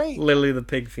so great. Literally the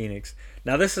pig phoenix.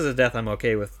 Now this is a death I'm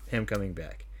okay with him coming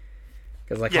back,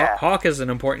 because like Hawk is an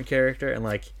important character, and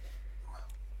like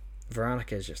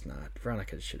Veronica is just not.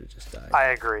 Veronica should have just died. I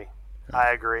agree.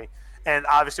 And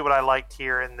obviously, what I liked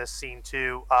here in this scene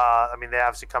too, I mean, they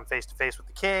obviously come face to face with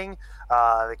the king.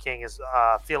 The king is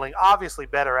feeling obviously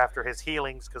better after his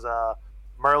healings because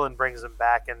Merlin brings him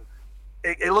back, and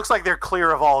it looks like they're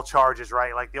clear of all charges,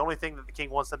 right? Like the only thing that the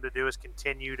king wants them to do is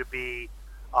continue to be,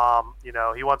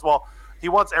 he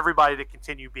wants everybody to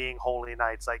continue being holy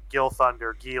knights, like Gil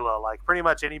Thunder, Gila, like pretty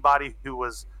much anybody who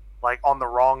was like on the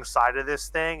wrong side of this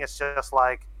thing. It's just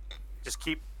like, just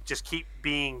keep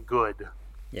being good.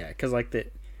 Yeah, because like the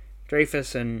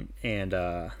Dreyfus and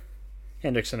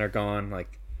Hendrickson are gone.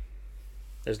 Like,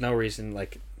 there's no reason.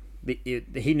 Like,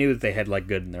 he knew that they had like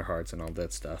good in their hearts and all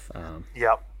that stuff.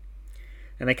 Yep.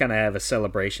 And they kind of have a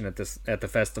celebration at the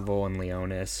festival in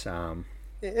Leonis.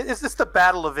 It's just the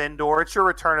Battle of Endor. It's your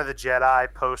Return of the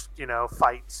Jedi post,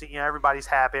 fight. Everybody's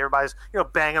happy. Everybody's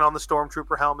banging on the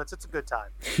stormtrooper helmets. It's a good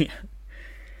time. Yeah.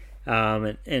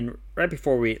 And right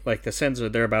before the Sins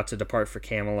they're about to depart for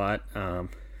Camelot.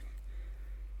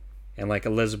 And like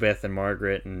Elizabeth and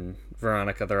Margaret and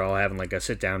Veronica, they're all having like a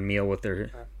sit down meal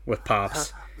with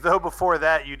Pops. Though before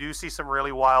that, you do see some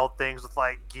really wild things with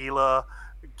like Gila,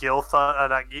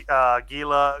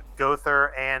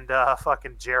 Gother, and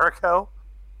fucking Jericho.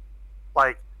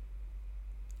 Like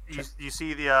you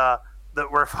see the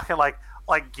where fucking like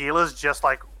Gila's just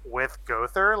like with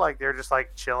Gother, like they're just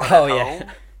like chilling. Oh yeah,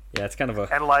 yeah. It's kind of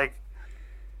a and like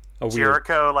a weird.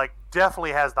 Jericho like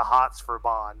definitely has the hots for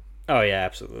Bond. Oh yeah,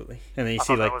 absolutely. And then you I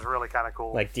see thought like that was really kind of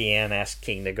cool. like Deanne asked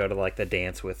King to go to like the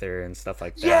dance with her and stuff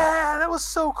like that. Yeah, that was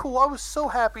so cool. I was so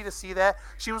happy to see that.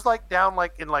 She was like down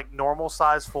like in like normal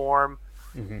size form.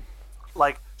 Mm-hmm.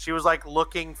 Like she was like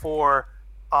looking for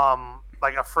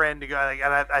like a friend to go,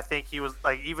 and I think he was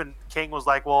like, even King was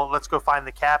like, well, let's go find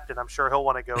the captain. I'm sure he'll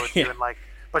want to go with you. And like,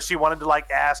 but she wanted to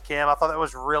like ask him. I thought that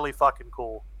was really fucking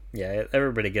cool. Yeah,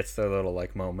 everybody gets their little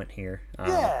like moment here.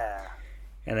 Yeah.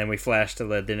 And then we flash to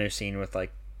the dinner scene with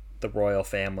like the royal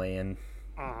family, and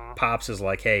Pops is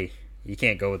like, hey, you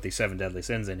can't go with these 7 deadly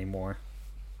sins anymore.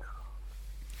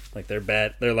 Like they're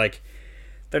bad. They're like,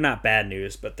 they're not bad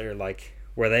news, but they're like,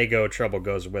 where they go, trouble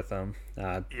goes with them.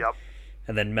 Yep.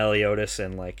 And then Meliodas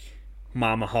and like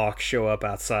Mama Hawk show up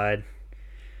outside.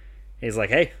 He's like,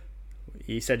 hey,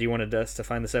 you said you wanted us to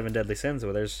find the 7 deadly sins.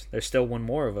 Well, there's still one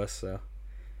more of us, so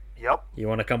Yep. you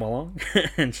want to come along?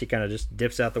 And she kind of just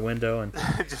dips out the window and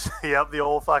just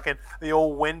the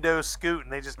old window scoot,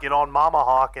 and they just get on Mama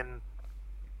Hawk, and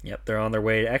yep, they're on their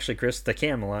way. Actually, Chris, to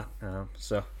Camelot.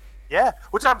 So yeah,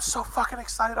 which I'm so fucking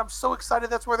excited. I'm so excited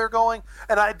that's where they're going,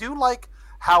 and I do like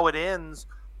how it ends,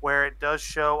 where it does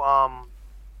show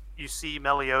you see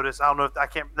Meliodas. I don't know if I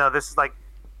can't. No, this is like,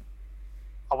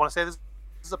 I want to say this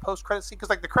is a post-credit scene, because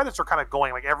like the credits are kind of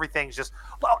going, like everything's just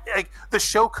like the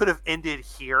show could have ended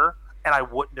here and I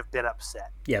wouldn't have been upset.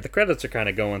 yeah, the credits are kind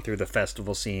of going through the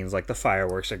festival scenes, like the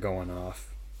fireworks are going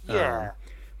off. Yeah.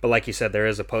 But like you said, there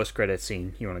is a post-credit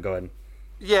scene. You want to go ahead?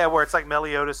 Yeah, where it's like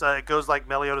Meliodas. It goes like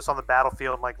Meliodas on the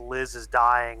battlefield, and like Liz is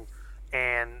dying,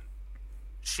 and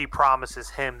she promises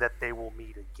him that they will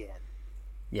meet again.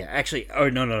 Yeah, actually, oh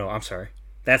no, I'm sorry.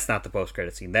 That's not the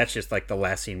post-credit scene. That's just like the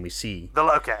last scene we see.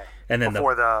 Okay. And then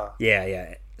before the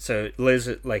yeah. So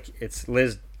Liz, like, it's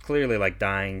Liz clearly like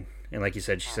dying, and like you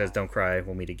said, she says, "Don't cry,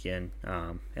 we'll meet again."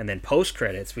 And then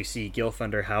post-credits, we see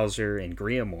Gilthunder, Hauser, and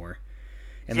Griamore.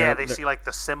 And yeah, they see like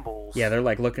the symbols. Yeah, they're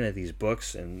like looking at these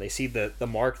books, and they see the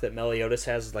mark that Meliodas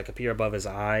has like appear above his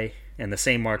eye, and the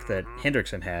same mark that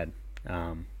Hendrickson had.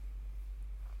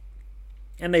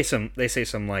 And they say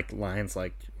some like lines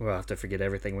like, "We'll have to forget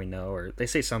everything we know," or they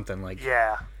say something like,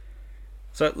 yeah.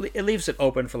 So it leaves it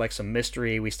open for like some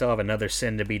mystery. We still have another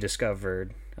sin to be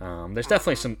discovered. There's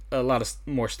definitely a lot of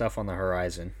more stuff on the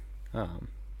horizon. But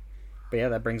yeah,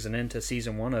 that brings an end to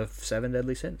season 1 of 7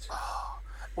 Deadly Sins.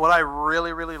 What I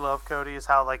really, really love, Cody, is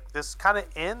how like this kind of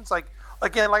ends. Like,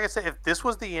 again, like I said, if this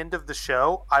was the end of the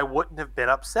show, I wouldn't have been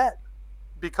upset,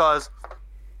 because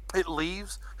it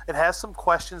has some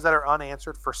questions that are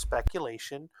unanswered for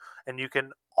speculation, and you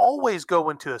can always go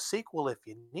into a sequel if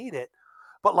you need it.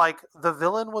 But like, the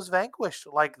villain was vanquished.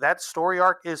 Like, that story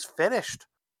arc is finished.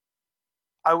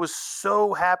 I was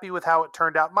so happy with how it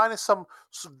turned out, minus some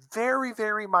very,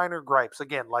 very minor gripes.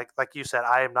 Again, like you said,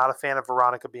 I am not a fan of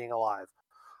Veronica being alive.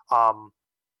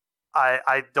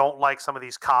 I don't like some of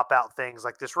these cop-out things,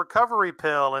 like this recovery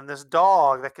pill and this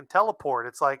dog that can teleport.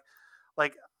 It's like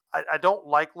I don't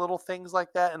like little things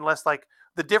like that, unless like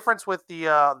the difference with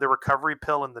the recovery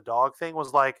pill and the dog thing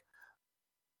was like,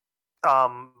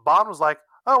 Bond was like,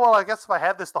 oh, well, I guess if I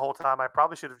had this the whole time, I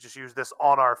probably should have just used this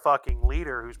on our fucking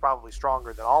leader, who's probably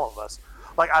stronger than all of us.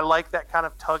 Like, I like that kind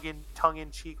of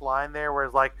tongue-in-cheek line there, where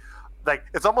it's like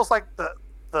it's almost like the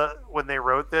when they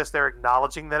wrote this, they're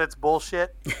acknowledging that it's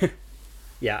bullshit.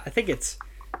 Yeah, I think it's,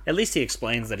 at least he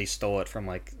explains that he stole it from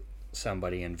like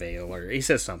somebody in Vale, or he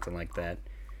says something like that.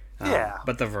 Yeah.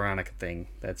 But the Veronica thing,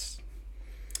 that's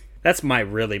my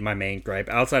main gripe,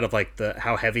 outside of like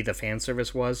how heavy the fan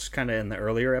service was kind of in the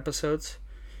earlier episodes.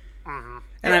 Mm-hmm.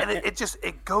 And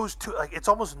it goes to like, it's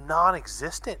almost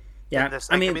non-existent. Yeah, in this.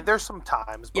 Like, I mean, there's some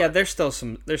times. But... yeah, there's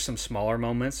some smaller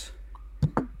moments,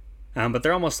 but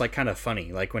they're almost like kind of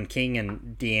funny. Like when King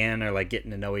and Deanne are like getting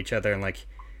to know each other, and like,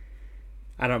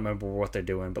 I don't remember what they're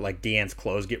doing, but like Deanne's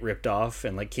clothes get ripped off,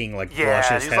 and like King like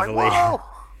blushes heavily. Like, whoa!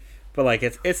 But like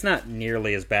it's not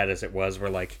nearly as bad as it was, where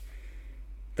like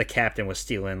the captain was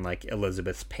stealing like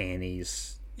Elizabeth's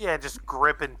panties. Yeah, just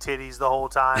gripping titties the whole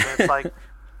time. And it's like,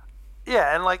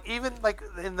 yeah, and like even like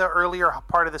in the earlier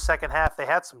part of the second half, they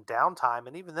had some downtime,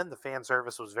 and even then the fan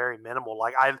service was very minimal.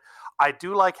 Like I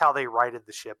do like how they righted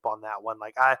the ship on that one.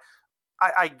 Like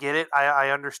I get it.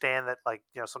 I understand that, like,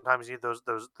 you know, sometimes you need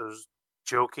those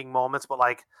joking moments, but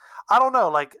like, I don't know,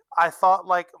 like I thought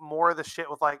like more of the shit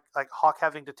with like Hawk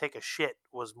having to take a shit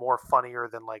was more funnier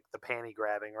than like the panty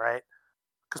grabbing, right?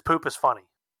 Because poop is funny.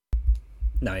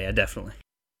 No, yeah, definitely.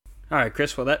 All right,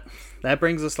 Chris. Well, that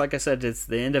brings us, like I said, it's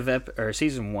the end of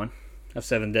season 1 of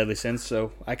 7 Deadly Sins.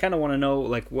 So I kind of want to know,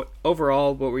 like, what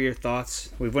overall, what were your thoughts?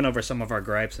 We went over some of our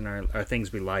gripes and our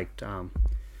things we liked.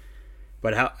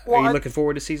 But how are Well, you looking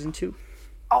forward to season 2?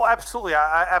 oh, absolutely.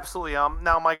 I absolutely.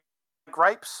 Now my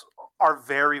gripes are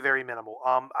very, very minimal.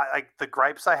 The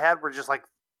gripes I had were just like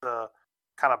the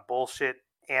kind of bullshit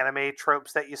anime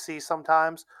tropes that you see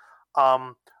sometimes.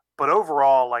 Um, but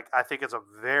overall, like I think it's a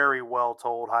very well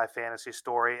told high fantasy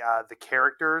story. The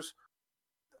characters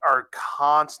are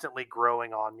constantly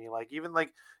growing on me. Like even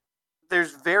like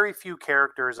there's very few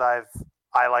characters I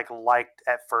like liked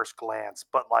at first glance,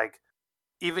 but like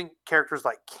even characters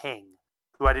like King,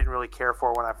 who I didn't really care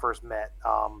for when I first met.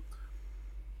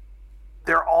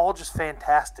 They're all just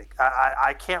fantastic.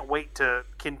 I can't wait to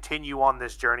continue on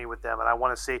this journey with them, and I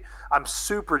want to see. I'm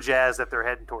super jazzed that they're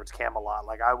heading towards Camelot.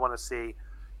 Like I want to see,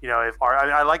 if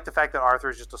I like the fact that Arthur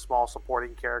is just a small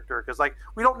supporting character because like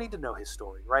we don't need to know his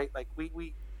story, right? Like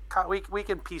we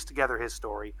can piece together his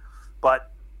story,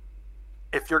 but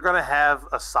if you're gonna have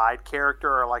a side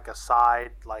character or like a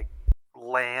side like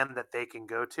land that they can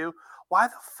go to, why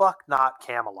the fuck not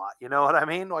Camelot? You know what I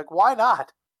mean? Like why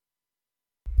not?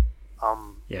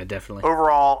 Yeah, definitely.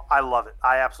 Overall, I love it.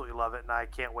 I absolutely love it, and I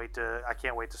can't wait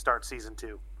to start season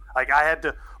 2. Like I had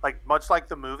to like much like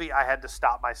the movie, I had to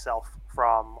stop myself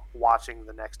from watching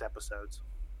the next episodes,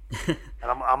 and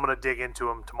I'm gonna dig into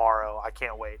them tomorrow. I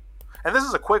can't wait. And this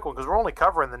is a quick one because we're only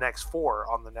covering the next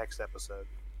 4 on the next episode.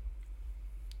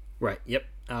 Right. Yep.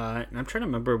 And I'm trying to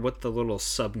remember what the little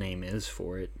sub name is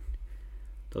for it.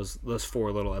 Those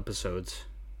 4 little episodes.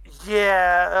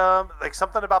 Yeah, like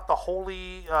something about the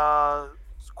holy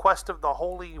quest of the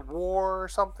holy war or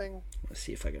something. Let's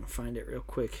see if I can find it real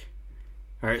quick.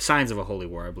 All right, Signs of a Holy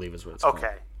War, I believe is what it's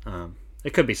Okay. called.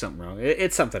 It could be something wrong.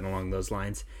 It's something along those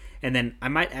lines. And then I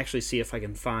might actually see if I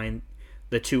can find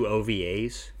the 2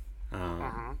 OVAs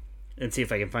and see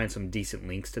if I can find some decent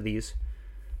links to these.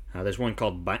 There's one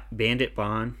called Bandit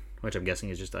Bond, which I'm guessing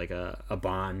is just like a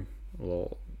Bond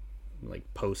little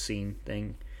like post scene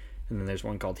thing. And then there's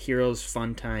one called Heroes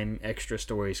Fun Time Extra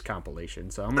Stories Compilation.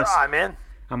 So I'm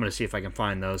gonna see if I can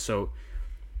find those. So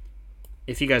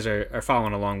if you guys are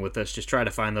following along with us, just try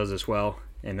to find those as well,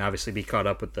 and obviously be caught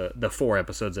up with the 4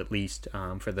 episodes at least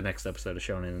for the next episode of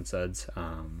Shonen and Suds.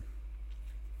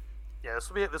 Yeah,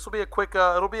 this will be a quick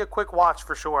it'll be a quick watch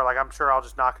for sure. Like I'm sure I'll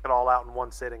just knock it all out in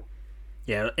one sitting.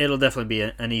 Yeah, it'll definitely be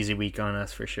an easy week on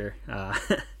us for sure.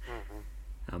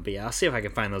 But yeah, I'll see if I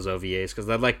can find those OVAs because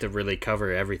I'd like to really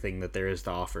cover everything that there is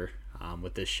to offer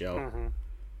with this show.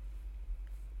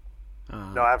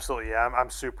 No, absolutely. Yeah, I'm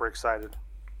super excited.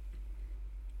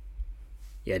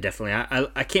 Yeah, definitely.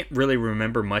 I can't really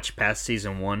remember much past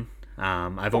season 1.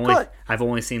 I've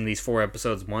only seen these 4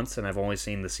 episodes once, and I've only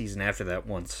seen the season after that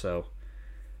once. So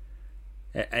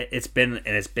it's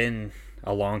been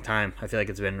a long time. I feel like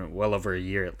it's been well over a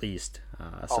year at least.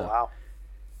 Oh wow!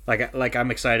 Like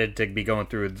I'm excited to be going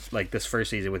through like this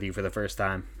first season with you for the first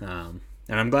time, and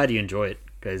I'm glad you enjoy it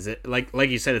because like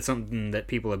you said, it's something that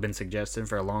people have been suggesting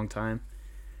for a long time.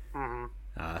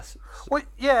 Well,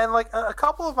 yeah, and like a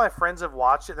couple of my friends have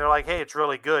watched it. And they're like, "Hey, it's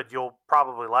really good. You'll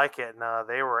probably like it." And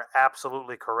they were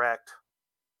absolutely correct.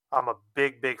 I'm a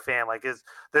big fan. Like,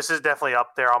 this is definitely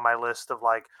up there on my list of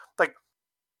like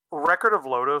Record of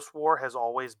Lodoss War has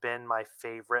always been my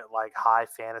favorite like high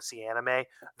fantasy anime.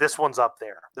 This one's up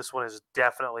there. This one is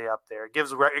definitely up there. It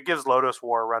gives Lodoss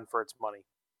War a run for its money.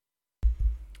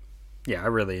 Yeah, I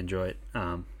really enjoy it.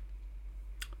 But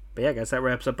yeah, I guess that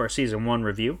wraps up our season 1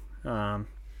 review.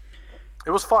 It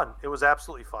was fun. It was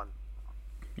absolutely fun.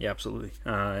 Yeah, absolutely.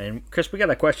 And Chris, we got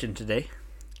a question today.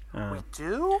 We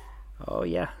do? Oh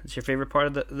yeah, it's your favorite part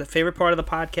of the favorite part of the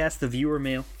podcast, the viewer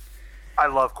mail. I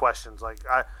love questions. Like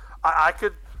I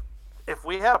could, if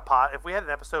we had an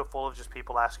episode full of just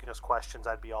people asking us questions,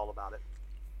 I'd be all about it.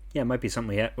 Yeah, it might be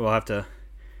something we'll have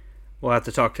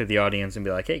to talk to the audience and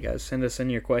be like, hey guys, send us in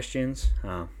your questions.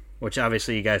 Which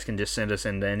obviously you guys can just send us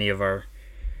into any of our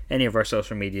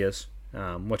social medias,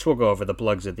 which we'll go over the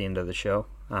plugs at the end of the show.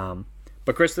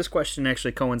 But Chris, this question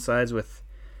actually coincides with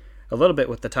a little bit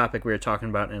with the topic we were talking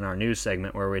about in our news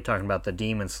segment, where we were talking about the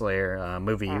Demon Slayer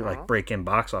movie, like breaking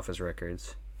box office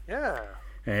records. Yeah.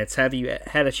 And it's, have you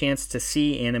had a chance to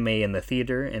see anime in the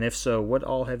theater, and if so, what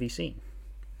all have you seen?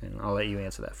 And I'll let you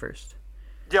answer that first.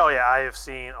 Oh yeah, I have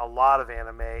seen a lot of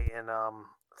anime in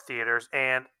theaters,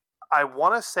 and I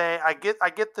want to say I get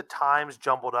the times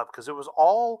jumbled up because it was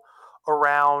all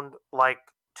around like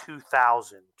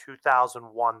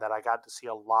 2001 that I got to see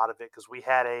a lot of it because we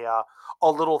had a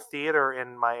little theater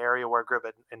in my area where I grew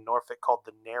up in Norfolk called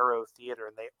the Narrow Theater,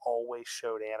 and they always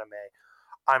showed anime.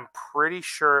 I'm pretty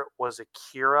sure it was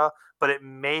Akira, but it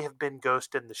may have been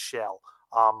Ghost in the Shell.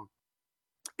 I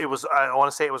want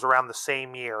to say it was around the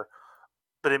same year.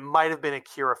 but it might have been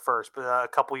Akira first. But a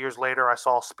couple years later, I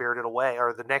saw Spirited Away,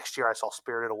 or the next year I saw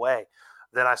Spirited Away.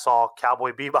 Then I saw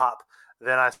Cowboy Bebop.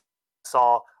 Then I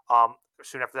saw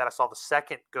soon after that I saw the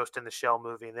second Ghost in the Shell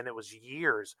movie, and then it was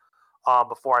years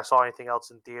before I saw anything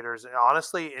else in theaters. And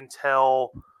honestly,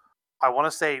 until I want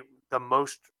to say the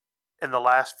most in the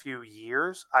last few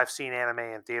years, I've seen anime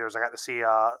in theaters. I got to see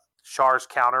Char's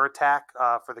Counterattack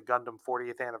for the Gundam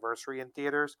 40th anniversary in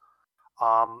theaters.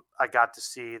 I got to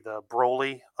see the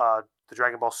Broly, the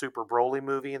Dragon Ball Super Broly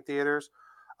movie in theaters.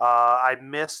 I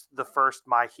missed the first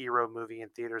My Hero movie in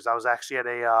theaters. I was actually at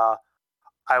a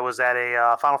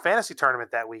Final Fantasy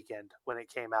tournament that weekend when it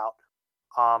came out.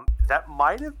 That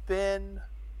might have been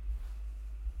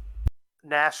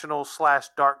National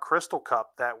 / Dark Crystal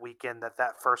Cup that weekend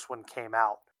that first one came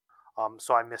out.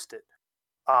 So I missed it.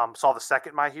 Saw the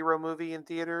second My Hero movie in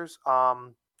theaters.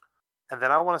 And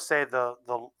then I want to say the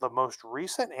most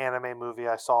recent anime movie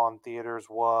I saw in theaters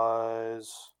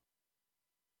was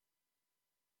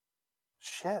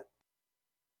shit.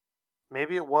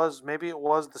 Maybe it was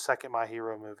the second My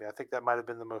Hero movie. I think that might have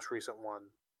been the most recent one.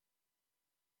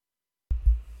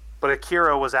 But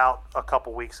Akira was out a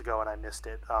couple weeks ago and I missed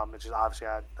it. It's just obviously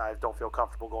I don't feel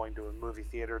comfortable going to a movie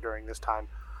theater during this time.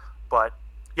 But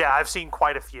yeah, I've seen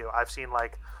quite a few. I've seen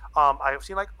like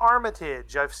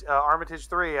Armitage. Armitage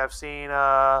 3. I've seen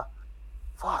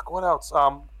what else?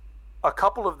 A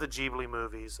couple of the Ghibli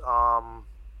movies. I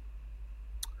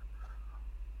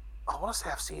want to say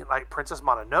I've seen like Princess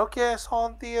Mononoke I saw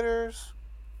in theaters.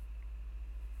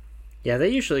 Yeah, they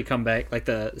usually come back like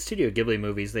the Studio Ghibli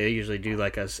movies. They usually do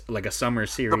like a summer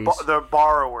series. The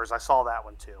Borrowers. I saw that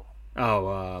one too.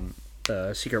 Oh,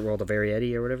 the Secret World of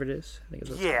Arrietty or whatever it is. I think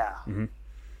it's yeah. Mm-hmm.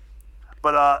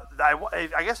 But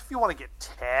I guess if you want to get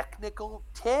technical,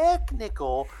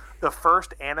 the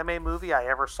first anime movie I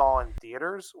ever saw in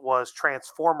theaters was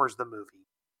Transformers the movie,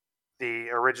 the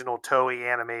original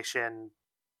Toei animation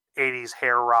 80s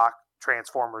hair rock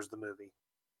Transformers the movie.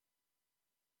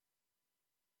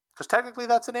 Because technically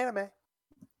that's an anime.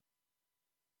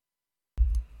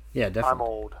 Yeah,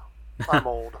 definitely. I'm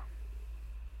old.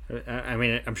 I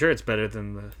mean, I'm sure it's better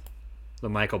than the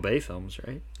Michael Bay films,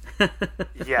 right?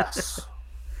 Yes.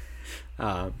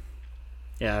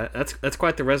 Yeah, that's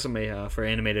quite the resume for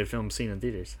animated films seen in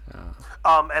theaters.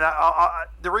 And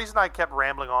the reason I kept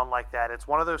rambling on like that, it's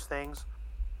one of those things,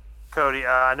 Cody.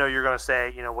 I know you're going to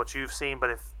say, what you've seen, but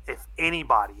if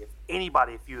anybody,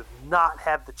 if you have not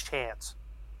had the chance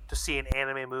to see an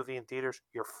anime movie in theaters,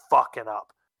 you're fucking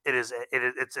up. It's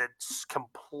a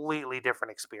completely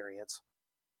different experience.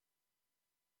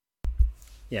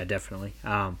 Yeah, definitely.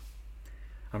 I'm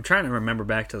trying to remember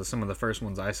back to some of the first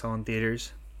ones I saw in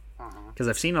theaters, because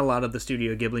I've seen a lot of the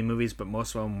Studio Ghibli movies, but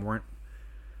most of them weren't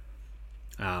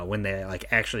when they like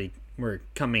actually were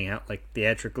coming out like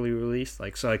theatrically released.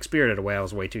 Like Spirited Away, I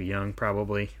was way too young,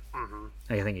 probably.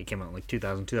 I think it came out in like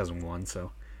 2000, 2001,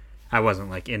 so I wasn't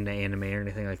like into anime or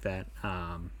anything like that.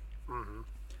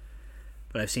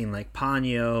 But I've seen like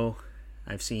Ponyo,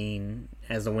 I've seen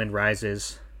As the Wind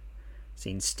Rises.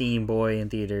 Seen Steam Boy in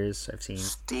theaters. I've seen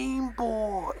Steam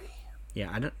Boy.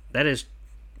 Yeah, that is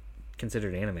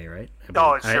considered anime, right? It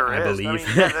sure is. I believe.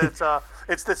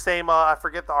 It's the same. I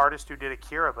forget the artist who did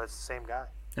Akira, but it's the same guy.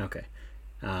 Okay.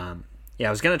 Yeah, I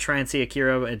was gonna try and see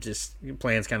Akira, but it just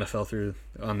plans kind of fell through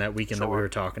on that weekend that we were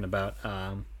talking about.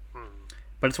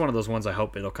 But it's one of those ones I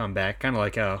hope it'll come back. Kind of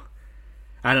like how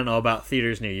I don't know about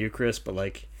theaters near you, Chris, but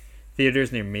like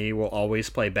theaters near me will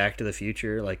always play Back to the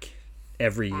Future, like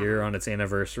every year on its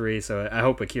anniversary, so I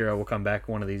hope Akira will come back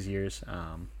one of these years.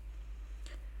 I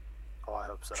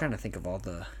hope so. I'm trying to think of all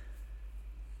the.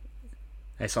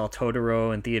 I saw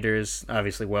Totoro in theaters,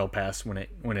 obviously well past when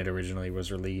it originally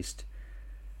was released.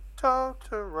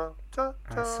 Totoro.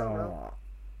 I saw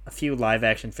a few live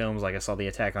action films, like I saw the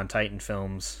Attack on Titan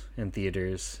films in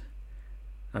theaters.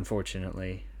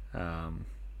 Unfortunately, what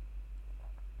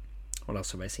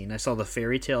else have I seen? I saw the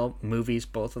Fairy Tail movies,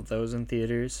 both of those in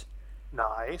theaters.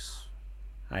 Nice.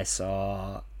 I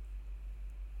saw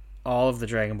all of the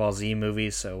Dragon Ball Z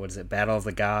movies. So what is it? Battle of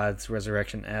the Gods,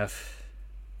 Resurrection F,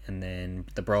 and then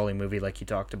the Broly movie, like you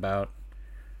talked about.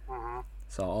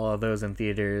 Saw all of those in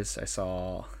theaters. I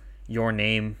saw Your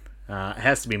Name. It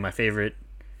has to be my favorite,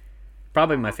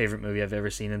 probably my favorite movie I've ever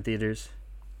seen in theaters.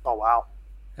 Oh wow!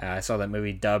 I saw that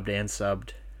movie dubbed and subbed,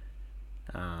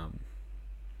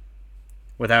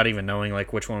 without even knowing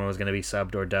like which one was going to be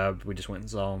subbed or dubbed. We just went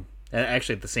and saw them.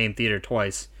 Actually at the same theater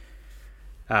twice.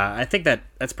 I think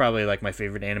that's probably like my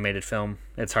favorite animated film.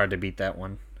 It's hard to beat that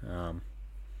one.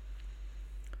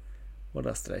 What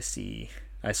else did I see?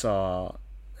 I saw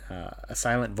A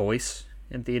Silent Voice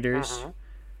in theaters.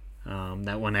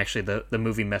 That one actually, the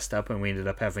movie messed up, and we ended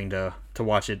up having to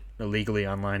watch it illegally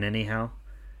online anyhow.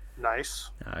 Nice.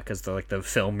 Because the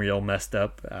film reel messed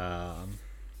up. And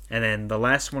then the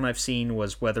last one I've seen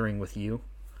was Weathering with You,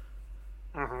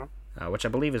 which I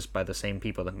believe is by the same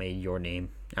people that made Your Name.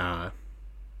 And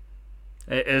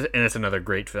it's another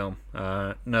great film.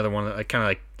 Another one that kind of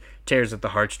like tears at the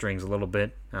heartstrings a little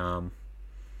bit.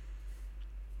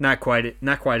 Not quite as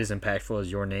impactful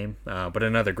as Your Name, but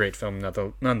another great film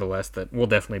nonetheless that we'll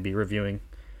definitely be reviewing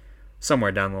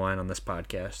somewhere down the line on this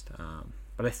podcast.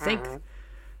 But I think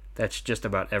that's just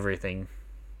about everything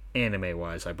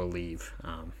anime-wise, I believe.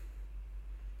 I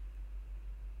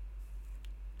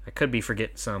could be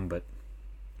forgetting some, but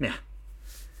yeah.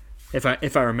 If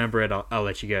I remember it, I'll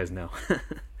let you guys know.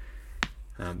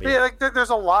 Like there's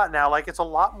a lot now. Like it's a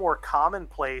lot more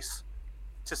commonplace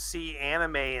to see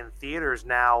anime in theaters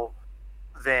now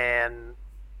than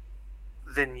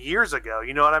years ago.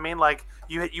 You know what I mean? Like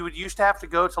you would used to have to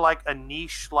go to like a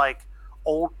niche like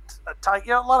old type.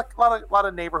 You know, a lot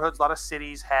of neighborhoods, a lot of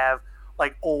cities have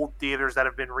like old theaters that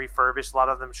have been refurbished. A lot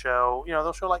of them show,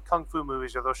 they'll show like kung fu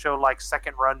movies, or they'll show like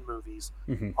second run movies,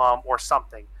 or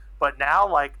something. But now,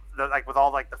 like with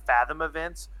all like the Fathom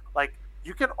events, like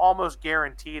you can almost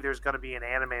guarantee there's going to be an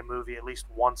anime movie at least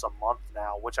once a month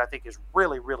now, which I think is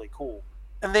really, really cool.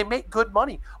 And they make good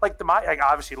money. Like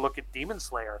obviously look at Demon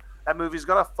Slayer. That movie's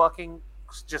going to fucking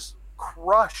just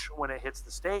crush when it hits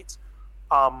the States.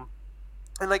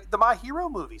 And like the My Hero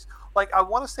movies, like I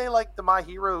want to say like the My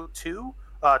Hero 2,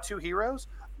 Two Heroes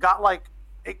got like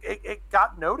it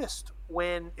got noticed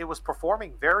when it was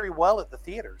performing very well at the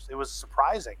theaters. It was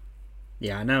surprising.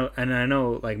 Yeah, I know, and I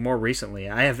know like more recently,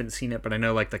 I haven't seen it, but I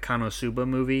know like the Konosuba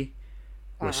movie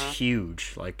was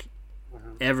huge. Like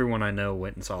everyone I know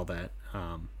went and saw that.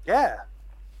 Yeah.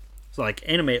 So like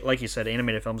like you said,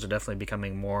 animated films are definitely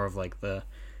becoming more of like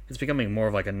it's becoming more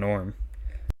of like a norm.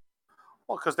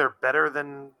 Well, because they're better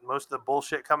than most of the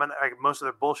bullshit most of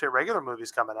the bullshit regular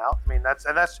movies coming out. I mean, that's.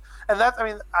 I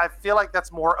mean, I feel like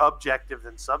that's more objective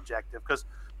than subjective. Because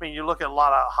I mean, you look at a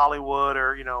lot of Hollywood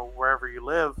or wherever you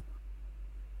live,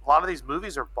 a lot of these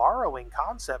movies are borrowing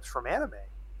concepts from anime.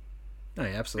 Oh,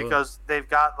 yeah, absolutely. Because they've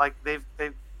got like they've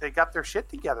got their shit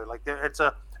together. Like it's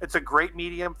a great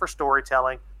medium for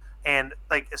storytelling. And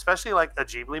like especially like a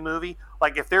Ghibli movie,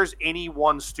 like if there's any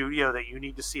one studio that you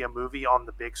need to see a movie on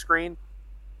the big screen,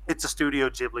 it's a Studio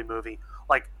Ghibli movie.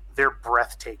 Like they're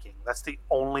breathtaking. That's the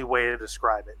only way to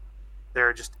describe it.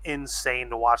 They're just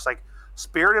insane to watch. Like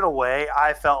Spirited Away,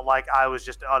 I felt like I was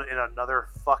just in another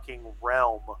fucking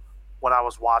realm when I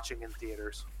was watching in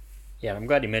theaters. Yeah, I'm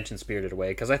glad you mentioned Spirited Away,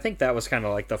 because I think that was kind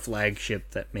of like the flagship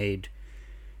that made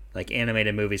like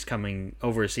animated movies coming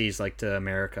overseas, like to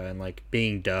America, and like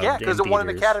being dubbed. Yeah, because it won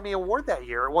an Academy Award that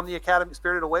year.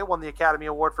 Spirited Away won the Academy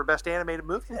Award for Best Animated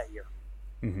Movie that year.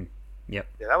 Yep.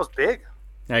 Yeah, that was big.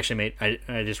 Actually,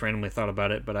 I just randomly thought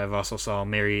about it, but I've also saw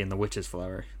Mary and the Witch's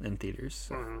Flower in theaters.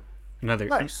 So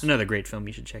another great film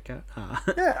you should check out.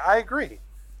 Yeah, I agree.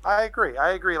 Like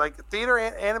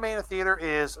anime in a theater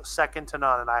is second to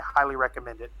none, and I highly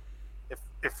recommend it.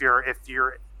 If you're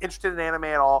interested in anime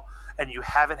at all and you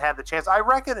haven't had the chance, I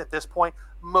reckon at this point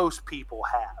most people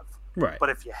have. Right. But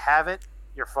if you haven't,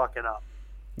 you're fucking up.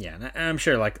 Yeah, and I'm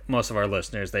sure like most of our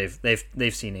listeners,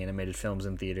 they've seen animated films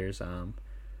in theaters.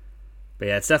 But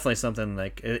yeah, it's definitely something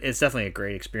like it's definitely a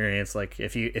great experience. Like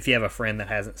if you have a friend that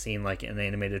hasn't seen like an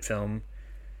animated film,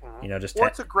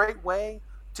 it's a great way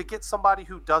to get somebody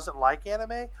who doesn't like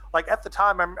anime. Like at the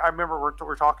time, I remember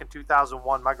we're talking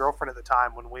 2001. My girlfriend at the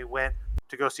time, when we went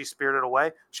to go see Spirited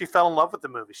Away, she fell in love with the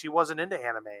movie. She wasn't into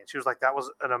anime, and she was like, "That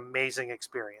was an amazing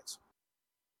experience."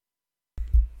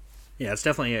 Yeah, it's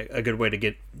definitely a good way to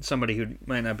get somebody who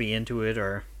might not be into it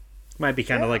or might be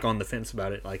kind of like on the fence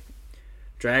about it. Like,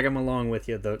 drag them along with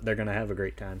you. They're going to have a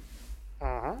great time.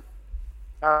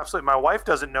 Absolutely. My wife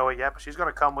doesn't know it yet, but she's going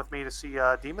to come with me to see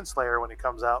Demon Slayer when it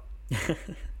comes out.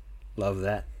 Love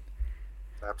that.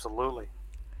 Absolutely.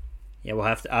 Yeah, we'll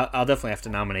have to. I'll definitely have to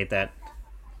nominate that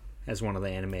as one of the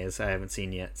animes I haven't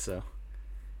seen yet. So,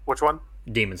 which one?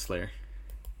 Demon Slayer.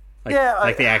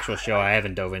 Like the actual show. I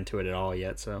haven't dove into it at all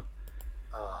yet. So,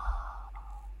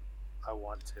 I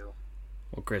want to.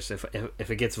 Well, Chris, if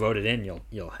it gets voted in,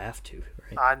 you'll have to,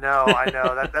 right? I know.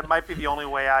 That might be the only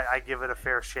way I give it a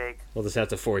fair shake. We'll just have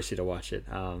to force you to watch it.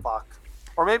 Fuck.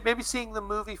 Or maybe seeing the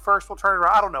movie first will turn it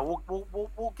around. I don't know.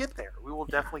 We'll get there. We will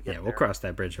definitely get there. Yeah, we'll cross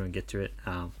that bridge when we get to it.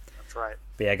 That's right.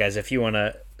 But yeah, guys, if you want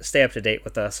to stay up to date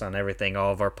with us on everything,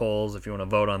 all of our polls, if you want to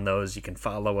vote on those, you can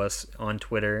follow us on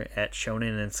Twitter at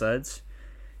Shonen and Suds.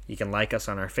 You can like us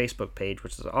on our Facebook page,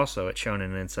 which is also at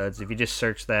Shonen Insides. If you just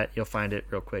search that, you'll find it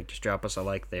real quick. Just drop us a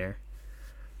like there.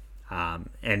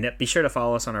 And be sure to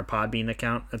follow us on our Podbean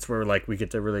account. That's where we get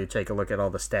to really take a look at all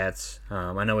the stats.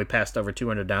 I know we passed over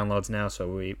 200 downloads now, so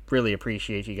we really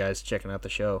appreciate you guys checking out the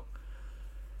show.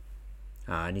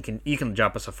 And you can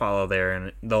drop us a follow there,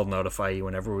 and they'll notify you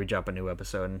whenever we drop a new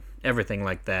episode and everything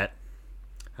like that.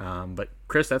 But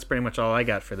Chris, that's pretty much all I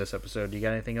got for this episode. Do you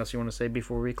got anything else you want to say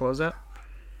before we close out?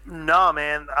 No,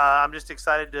 man. I'm just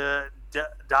excited to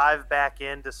dive back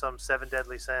into some Seven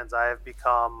Deadly Sins. I have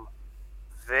become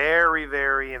very,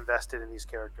 very invested in these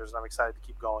characters, and I'm excited to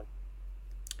keep going.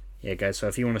 Yeah, guys, so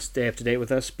if you want to stay up to date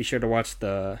with us, be sure to watch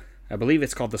I believe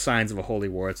it's called The Signs of a Holy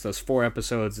War. It's those 4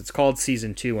 episodes. It's called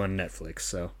Season 2 on Netflix,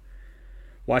 so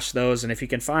watch those. And if you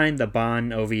can find the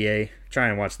Bond OVA, try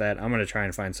and watch that. I'm going to try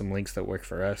and find some links that work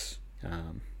for us.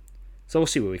 So we'll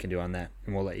see what we can do on that,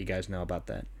 and we'll let you guys know about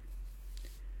that.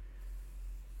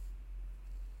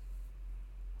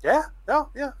 Yeah.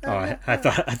 I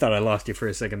thought I lost you for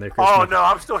a second there, Chris. Oh, no,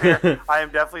 I'm still here. I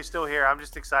am definitely still here. I'm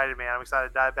just excited, man. I'm excited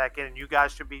to dive back in, and you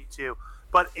guys should be too.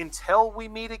 But until we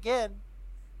meet again,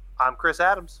 I'm Chris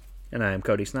Adams. And I am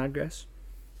Cody Snodgrass.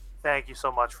 Thank you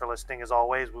so much for listening. As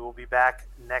always, we will be back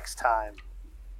next time.